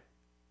us, right?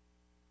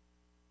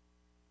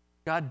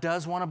 God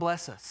does want to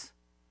bless us.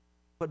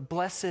 But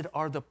blessed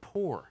are the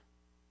poor,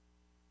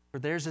 for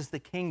theirs is the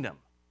kingdom.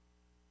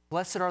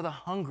 Blessed are the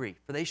hungry,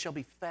 for they shall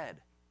be fed.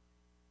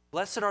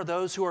 Blessed are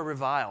those who are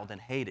reviled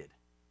and hated.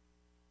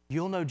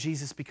 You'll know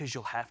Jesus because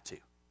you'll have to,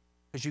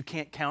 because you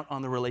can't count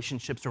on the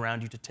relationships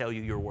around you to tell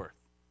you your worth.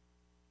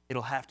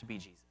 It'll have to be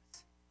Jesus.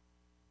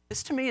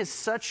 This to me is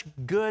such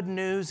good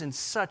news and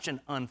such an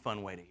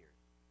unfun way to hear it.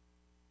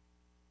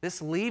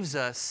 This leaves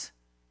us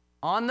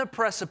on the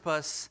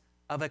precipice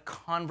of a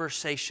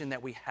conversation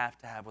that we have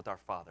to have with our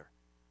Father.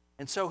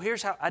 And so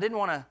here's how, I didn't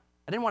want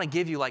to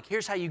give you like,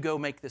 here's how you go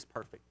make this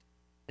perfect.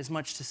 As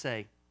much to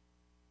say,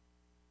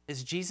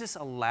 is Jesus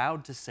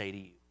allowed to say to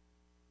you,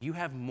 you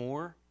have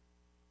more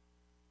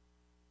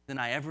than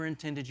I ever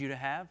intended you to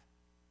have?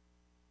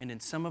 And in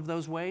some of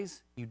those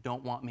ways, you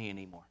don't want me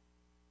anymore.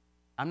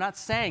 I'm not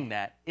saying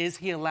that. Is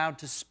he allowed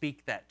to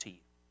speak that to you?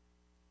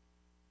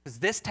 Because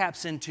this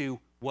taps into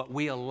what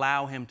we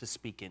allow him to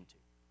speak into.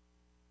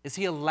 Is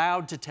he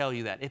allowed to tell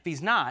you that? If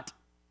he's not,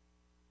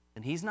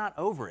 then he's not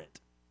over it.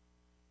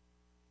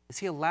 Is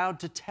he allowed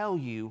to tell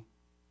you,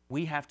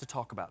 we have to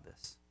talk about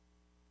this?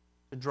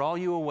 To draw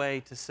you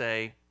away to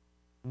say,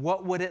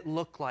 what would it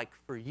look like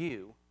for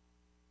you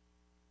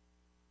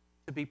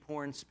to be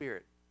poor in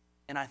spirit?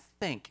 And I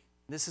think,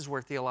 this is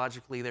where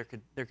theologically there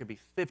could be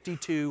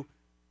 52.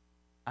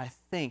 I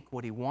think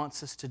what he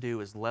wants us to do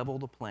is level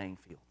the playing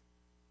field.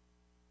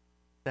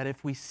 That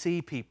if we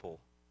see people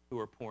who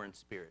are poor in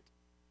spirit,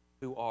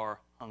 who are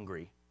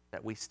hungry,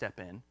 that we step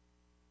in,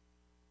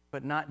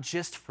 but not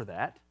just for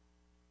that,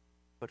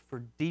 but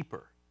for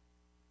deeper.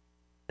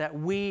 That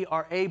we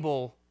are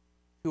able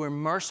to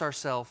immerse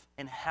ourselves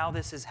in how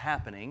this is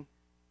happening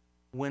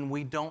when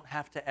we don't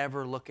have to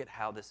ever look at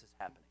how this is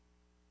happening.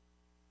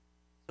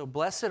 So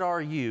blessed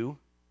are you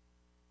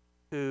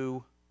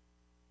who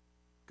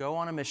go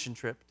on a mission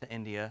trip to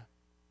India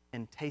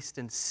and taste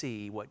and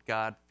see what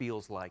God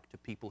feels like to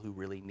people who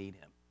really need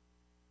him.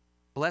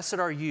 Blessed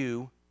are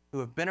you who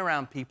have been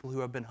around people who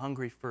have been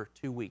hungry for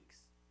 2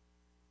 weeks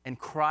and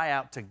cry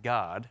out to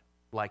God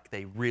like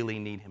they really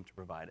need him to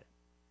provide it.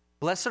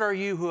 Blessed are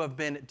you who have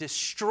been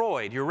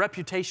destroyed. Your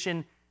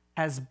reputation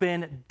has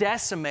been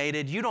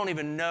decimated. You don't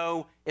even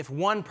know if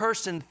one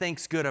person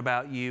thinks good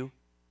about you,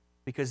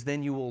 because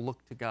then you will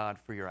look to God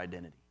for your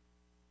identity.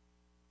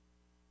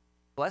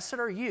 Blessed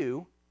are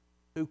you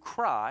who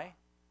cry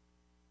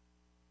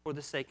for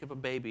the sake of a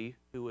baby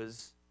who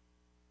was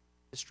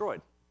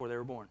destroyed before they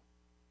were born.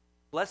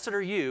 Blessed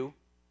are you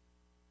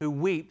who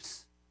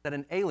weeps that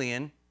an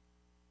alien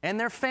and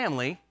their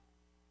family,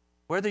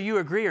 whether you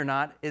agree or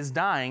not, is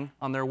dying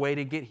on their way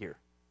to get here.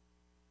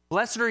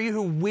 Blessed are you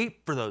who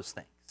weep for those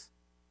things,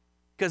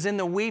 because in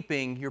the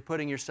weeping, you're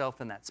putting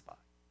yourself in that spot.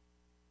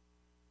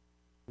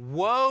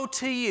 Woe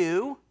to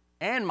you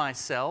and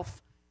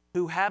myself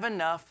who have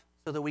enough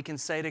so that we can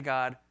say to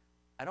God,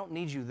 I don't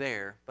need you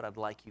there, but I'd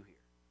like you here.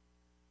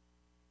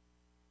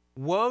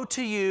 Woe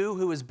to you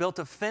who has built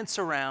a fence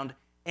around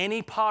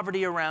any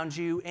poverty around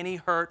you, any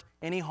hurt,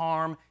 any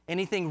harm,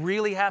 anything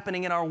really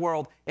happening in our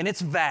world, and it's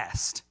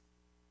vast,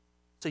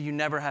 so you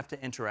never have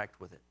to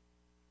interact with it.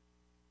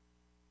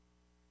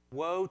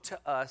 Woe to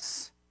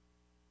us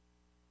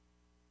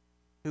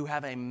who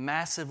have a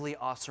massively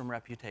awesome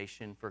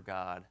reputation for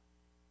God,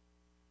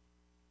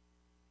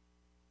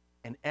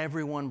 and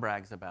everyone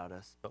brags about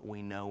us, but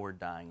we know we're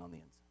dying on the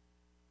inside.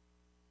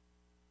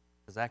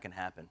 Because that can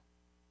happen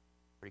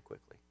pretty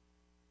quickly.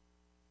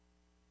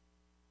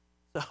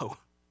 So,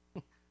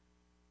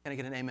 can I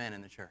get an amen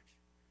in the church?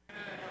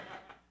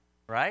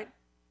 Right?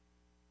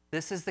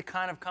 This is the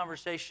kind of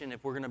conversation,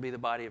 if we're going to be the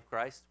body of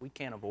Christ, we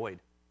can't avoid.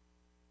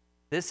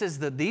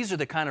 These are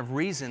the kind of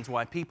reasons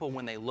why people,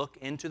 when they look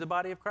into the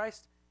body of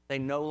Christ, they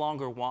no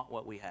longer want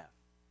what we have.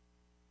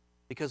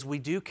 Because we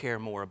do care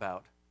more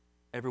about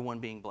everyone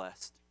being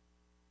blessed,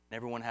 and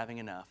everyone having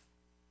enough,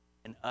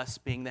 and us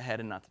being the head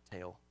and not the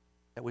tail.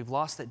 That we've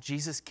lost that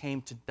Jesus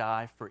came to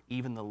die for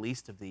even the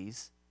least of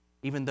these,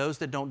 even those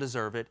that don't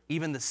deserve it,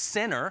 even the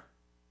sinner,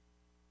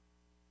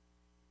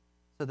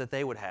 so that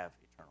they would have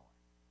eternal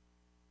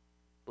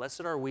life.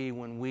 Blessed are we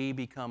when we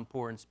become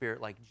poor in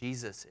spirit like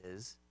Jesus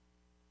is,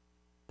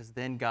 because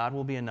then God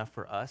will be enough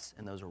for us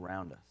and those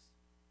around us.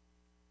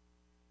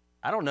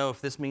 I don't know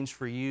if this means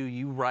for you,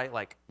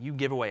 you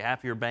give away half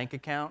of your bank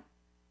account,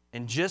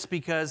 and just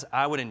because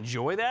I would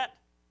enjoy that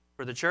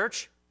for the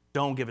church,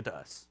 don't give it to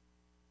us.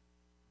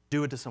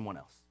 Do it to someone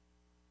else.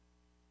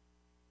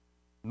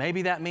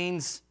 Maybe that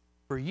means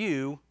for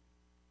you,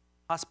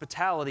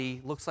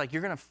 hospitality looks like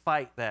you're going to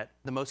fight that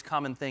the most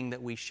common thing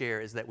that we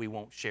share is that we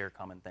won't share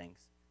common things,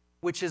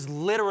 which is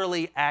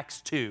literally Acts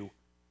 2.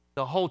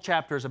 The whole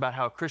chapter is about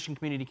how a Christian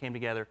community came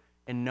together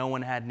and no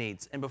one had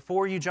needs. And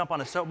before you jump on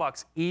a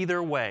soapbox,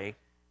 either way,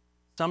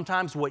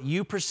 sometimes what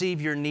you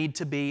perceive your need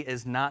to be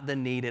is not the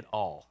need at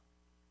all.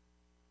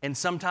 And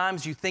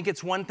sometimes you think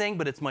it's one thing,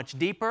 but it's much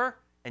deeper,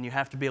 and you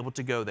have to be able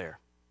to go there.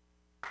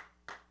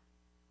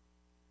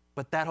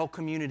 But that whole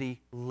community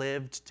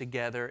lived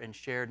together and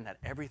shared and had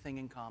everything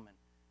in common.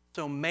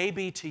 So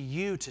maybe to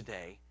you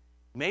today,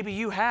 maybe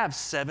you have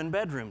 7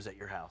 bedrooms at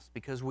your house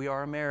because we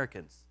are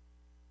Americans.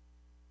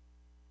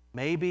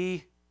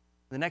 Maybe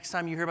the next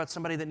time you hear about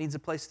somebody that needs a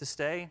place to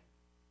stay,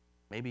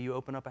 maybe you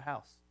open up a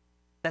house.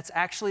 That's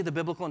actually the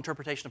biblical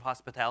interpretation of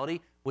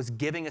hospitality, was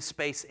giving a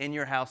space in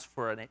your house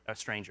for a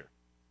stranger.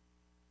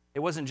 It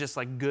wasn't just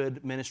like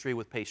good ministry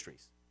with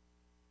pastries.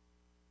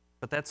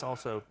 But that's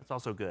also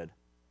good.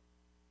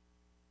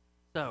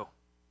 So,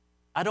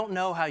 I don't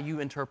know how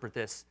you interpret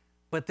this,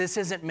 but this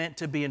isn't meant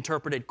to be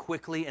interpreted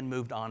quickly and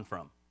moved on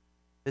from.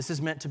 This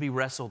is meant to be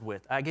wrestled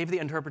with. I gave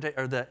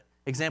the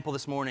example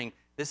this morning.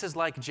 This is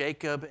like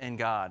Jacob and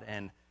God,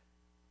 and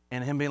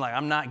him being like,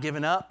 I'm not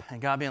giving up,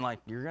 and God being like,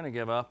 you're going to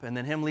give up, and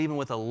then him leaving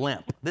with a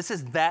limp. This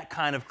is that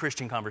kind of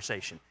Christian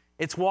conversation.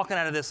 It's walking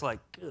out of this like,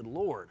 good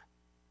Lord,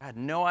 I had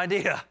no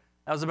idea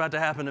that was about to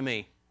happen to me.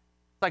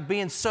 It's like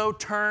being so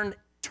turned.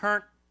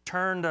 How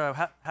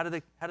do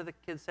the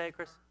kids say it,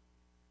 Chris?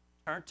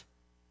 Turned.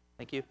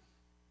 Thank you.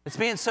 It's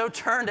being so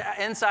turned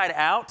inside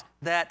out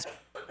that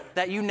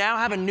you now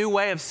have a new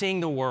way of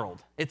seeing the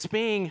world. It's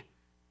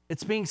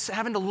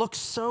having to look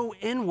so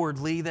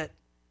inwardly that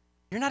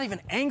you're not even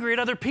angry at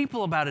other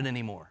people about it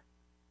anymore.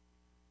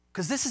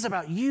 Because this is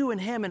about you and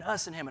him and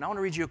us and him. And I want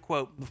to read you a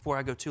quote before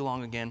I go too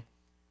long again.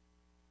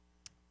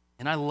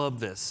 And I love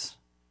this.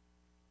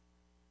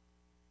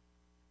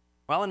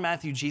 While in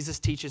Matthew, Jesus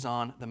teaches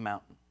on the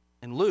mountain.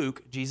 In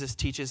Luke, Jesus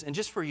teaches, and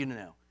just for you to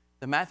know,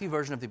 the Matthew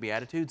version of the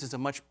Beatitudes is a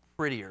much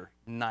prettier,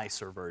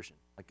 nicer version.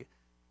 Like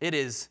it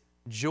is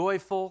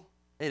joyful.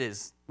 It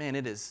is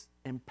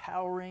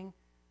empowering.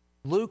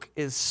 Luke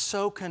is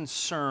so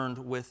concerned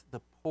with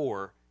the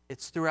poor.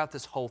 It's throughout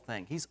this whole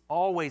thing. He's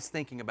always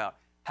thinking about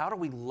how do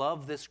we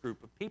love this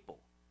group of people.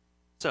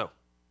 So,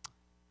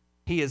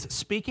 he is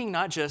speaking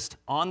not just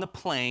on the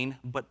plain,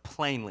 but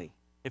plainly.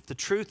 If the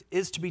truth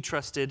is to be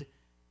trusted,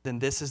 then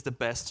this is the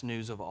best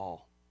news of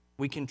all.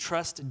 We can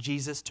trust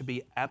Jesus to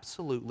be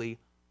absolutely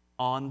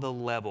on the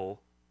level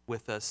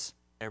with us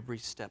every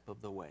step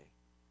of the way.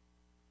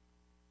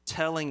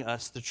 telling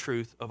us the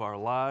truth of our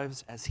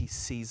lives as he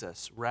sees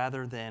us,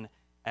 rather than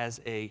as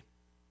we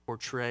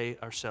portray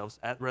ourselves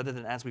at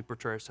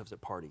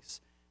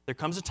parties. There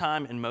comes a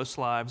time in most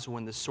lives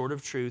when this sort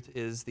of truth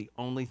is the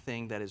only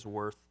thing that is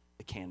worth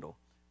the candle.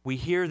 We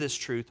hear this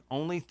truth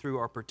only through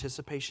our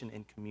participation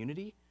in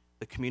community,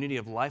 the community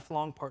of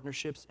lifelong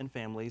partnerships and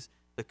families,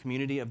 the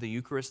community of the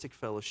Eucharistic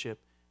fellowship,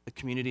 the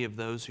community of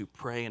those who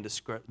pray and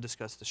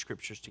discuss the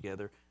scriptures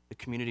together, the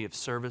community of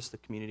service, the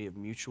community of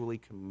mutually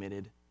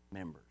committed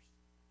members.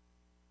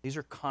 These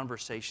are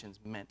conversations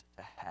meant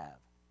to have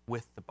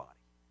with the body.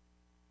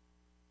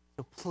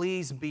 So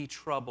please be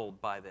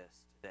troubled by this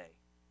today.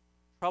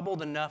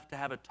 Troubled enough to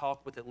have a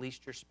talk with at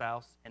least your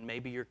spouse and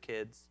maybe your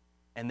kids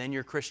and then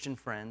your Christian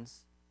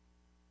friends.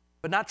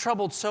 But not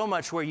troubled so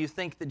much where you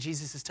think that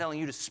Jesus is telling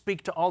you to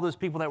speak to all those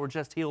people that were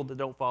just healed that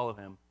don't follow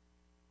him.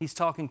 He's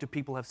talking to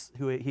people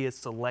who he has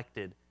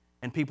selected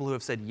and people who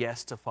have said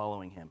yes to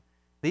following him.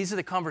 These are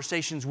the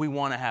conversations we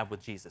want to have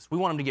with Jesus. We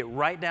want him to get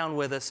right down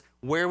with us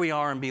where we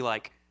are and be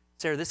like,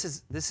 Sarah, this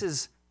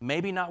is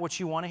maybe not what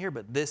you want to hear,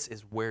 but this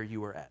is where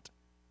you are at.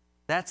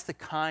 That's the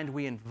kind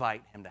we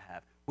invite him to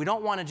have. We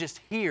don't want to just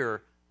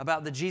hear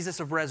about the Jesus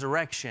of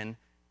resurrection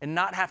and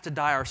not have to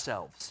die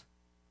ourselves.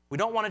 We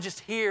don't want to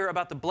just hear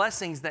about the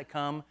blessings that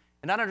come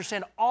and not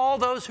understand all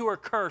those who are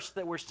cursed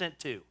that we're sent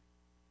to.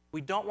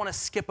 We don't want to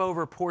skip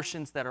over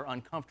portions that are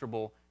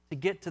uncomfortable to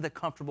get to the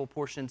comfortable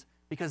portions,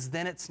 because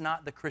then it's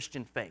not the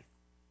Christian faith.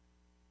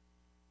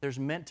 There's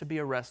meant to be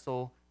a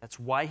wrestle. That's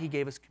why he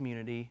gave us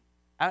community.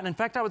 And in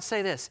fact, I would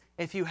say this.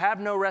 If you have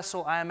no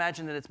wrestle, I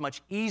imagine that it's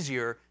much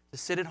easier to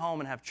sit at home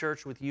and have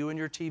church with you and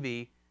your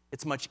TV.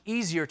 It's much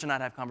easier to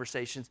not have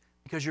conversations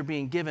because you're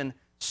being given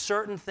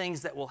certain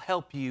things that will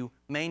help you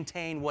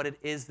maintain what it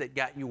is that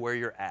got you where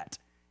you're at.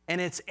 And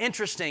it's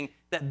interesting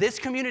that this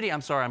community,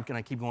 I'm sorry, I'm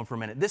going to keep going for a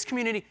minute. This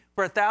community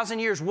for 1,000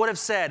 years would have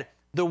said,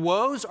 the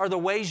woes are the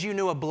ways you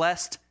knew a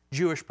blessed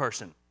Jewish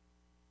person.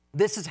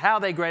 This is how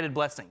they graded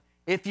blessing.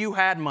 If you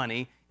had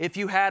money, if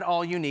you had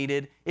all you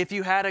needed, if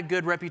you had a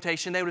good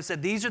reputation, they would have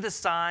said, these are the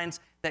signs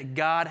that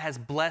God has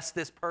blessed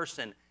this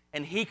person.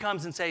 And he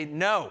comes and say,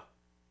 no,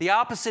 the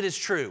opposite is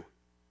true.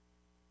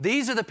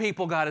 These are the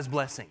people God is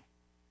blessing.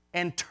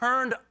 And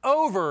turned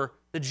over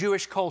the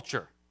Jewish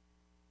culture.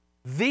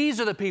 These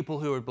are the people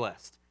who are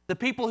blessed. The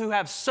people who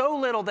have so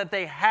little that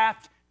they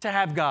have to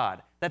have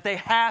God. That they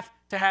have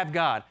to have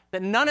God.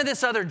 That none of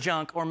this other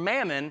junk or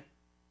mammon,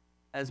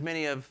 as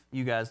many of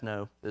you guys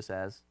know this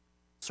as,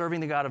 serving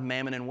the God of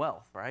mammon and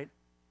wealth, right?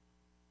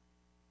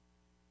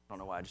 I don't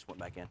know why I just went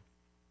back in.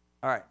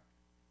 All right.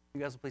 You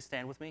guys will please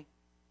stand with me.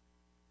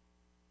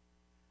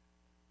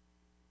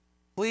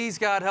 Please,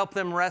 God, help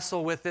them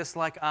wrestle with this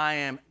like I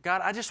am.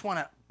 God, I just want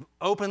to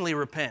openly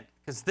repent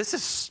because this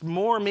is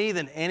more me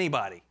than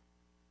anybody.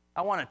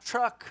 I want a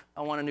truck.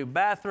 I want a new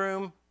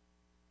bathroom.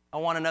 I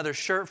want another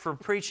shirt for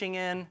preaching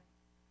in.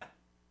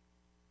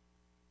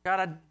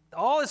 God,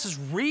 all this is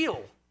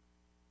real.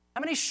 How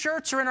many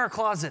shirts are in our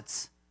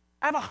closets?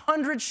 I have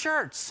 100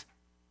 shirts.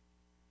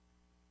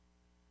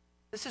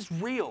 This is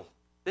real.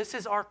 This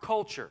is our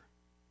culture.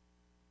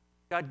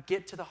 God,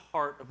 get to the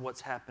heart of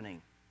what's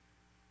happening.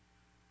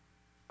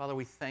 Father,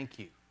 we thank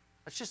you.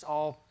 Let's just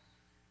all,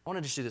 I want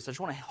to just do this. I just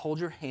want to hold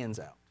your hands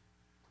out,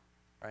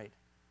 right?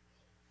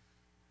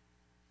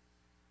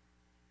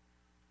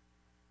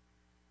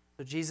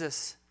 So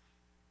Jesus,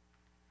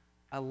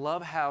 I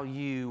love how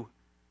you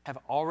have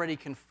already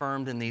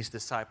confirmed in these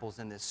disciples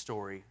in this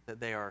story that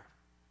they are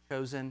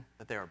chosen,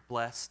 that they are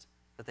blessed,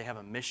 that they have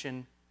a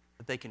mission,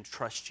 that they can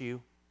trust you,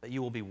 that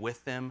you will be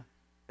with them,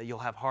 that you'll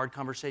have hard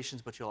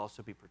conversations, but you'll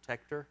also be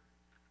protector,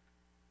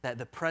 that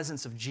the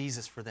presence of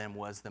Jesus for them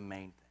was the main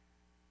thing.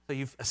 So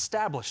you've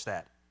established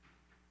that.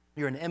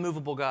 You're an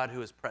immovable God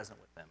who is present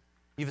with them.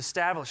 You've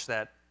established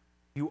that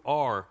you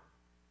are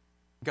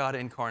God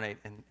incarnate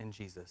in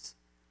Jesus.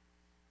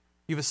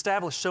 You've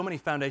established so many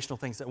foundational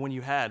things that when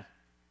you had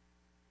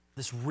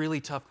this really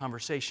tough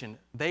conversation,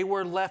 they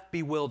were left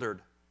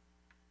bewildered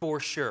for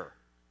sure.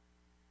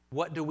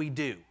 What do we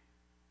do?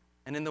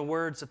 And in the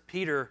words of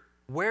Peter,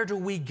 where do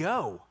we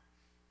go?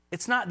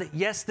 It's not that,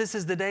 yes, this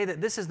is the day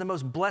that this is the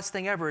most blessed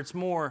thing ever. It's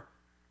more,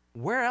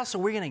 where else are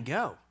we going to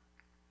go?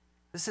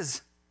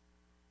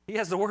 He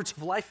has the words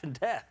of life and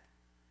death.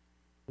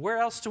 Where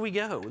else do we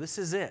go? This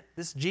is it.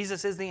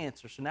 Jesus is the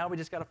answer. So now we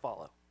just got to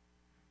follow.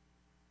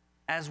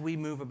 As we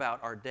move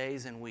about our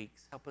days and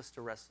weeks, help us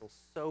to wrestle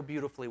so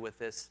beautifully with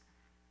this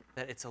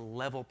that it's a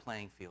level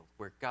playing field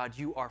where, God,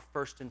 you are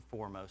first and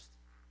foremost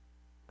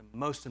the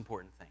most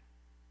important thing,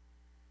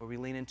 where we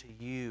lean into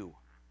you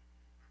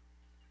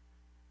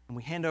and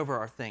we hand over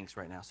our things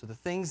right now. So the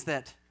things,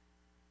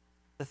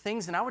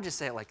 and I would just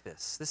say it like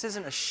this. This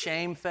isn't a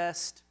shame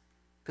fest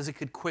because it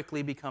could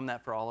quickly become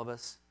that for all of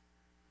us.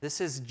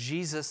 This is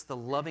Jesus, the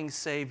loving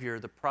Savior,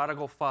 the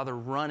prodigal father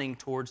running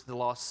towards the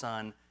lost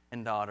son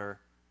and daughter,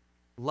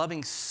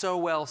 loving so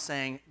well,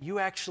 saying, you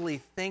actually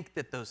think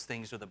that those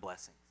things are the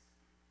blessings.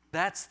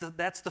 That's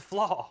the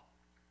flaw.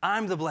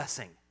 I'm the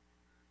blessing.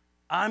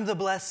 I'm the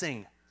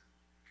blessing.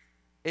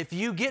 If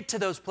you get to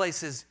those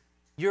places,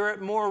 you're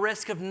at more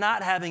risk of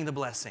not having the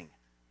blessing.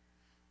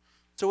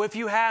 So if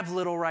you have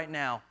little right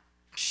now,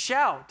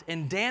 shout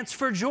and dance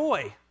for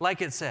joy,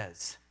 like it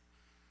says.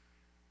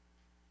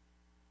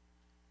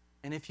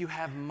 And if you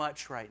have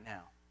much right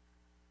now,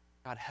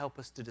 God, help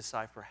us to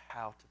decipher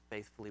how to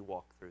faithfully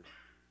walk through them.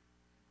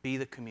 Be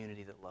the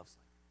community that loves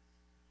like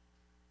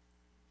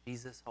this. In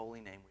Jesus'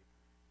 holy name we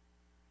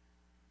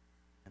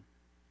pray.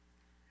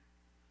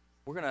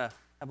 We're going to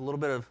have a little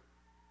bit of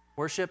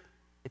worship.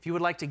 If you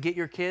would like to get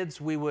your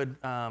kids, we would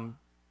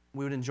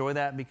enjoy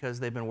that because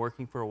they've been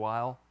working for a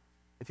while.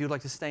 If you would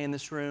like to stay in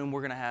this room,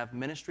 we're going to have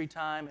ministry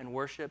time and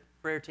worship.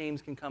 Prayer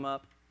teams can come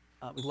up.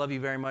 We love you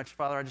very much.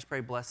 Father, I just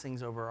pray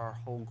blessings over our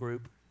whole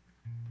group.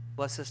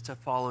 Bless us to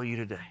follow you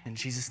today. In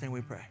Jesus' name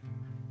we pray.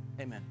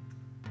 Amen.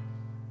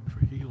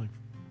 For healing.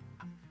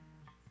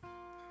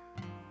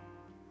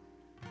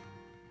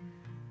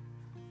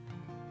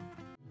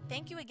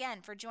 Thank you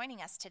again for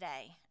joining us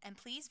today, and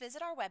please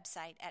visit our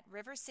website at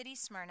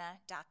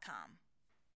rivercitysmyrna.com.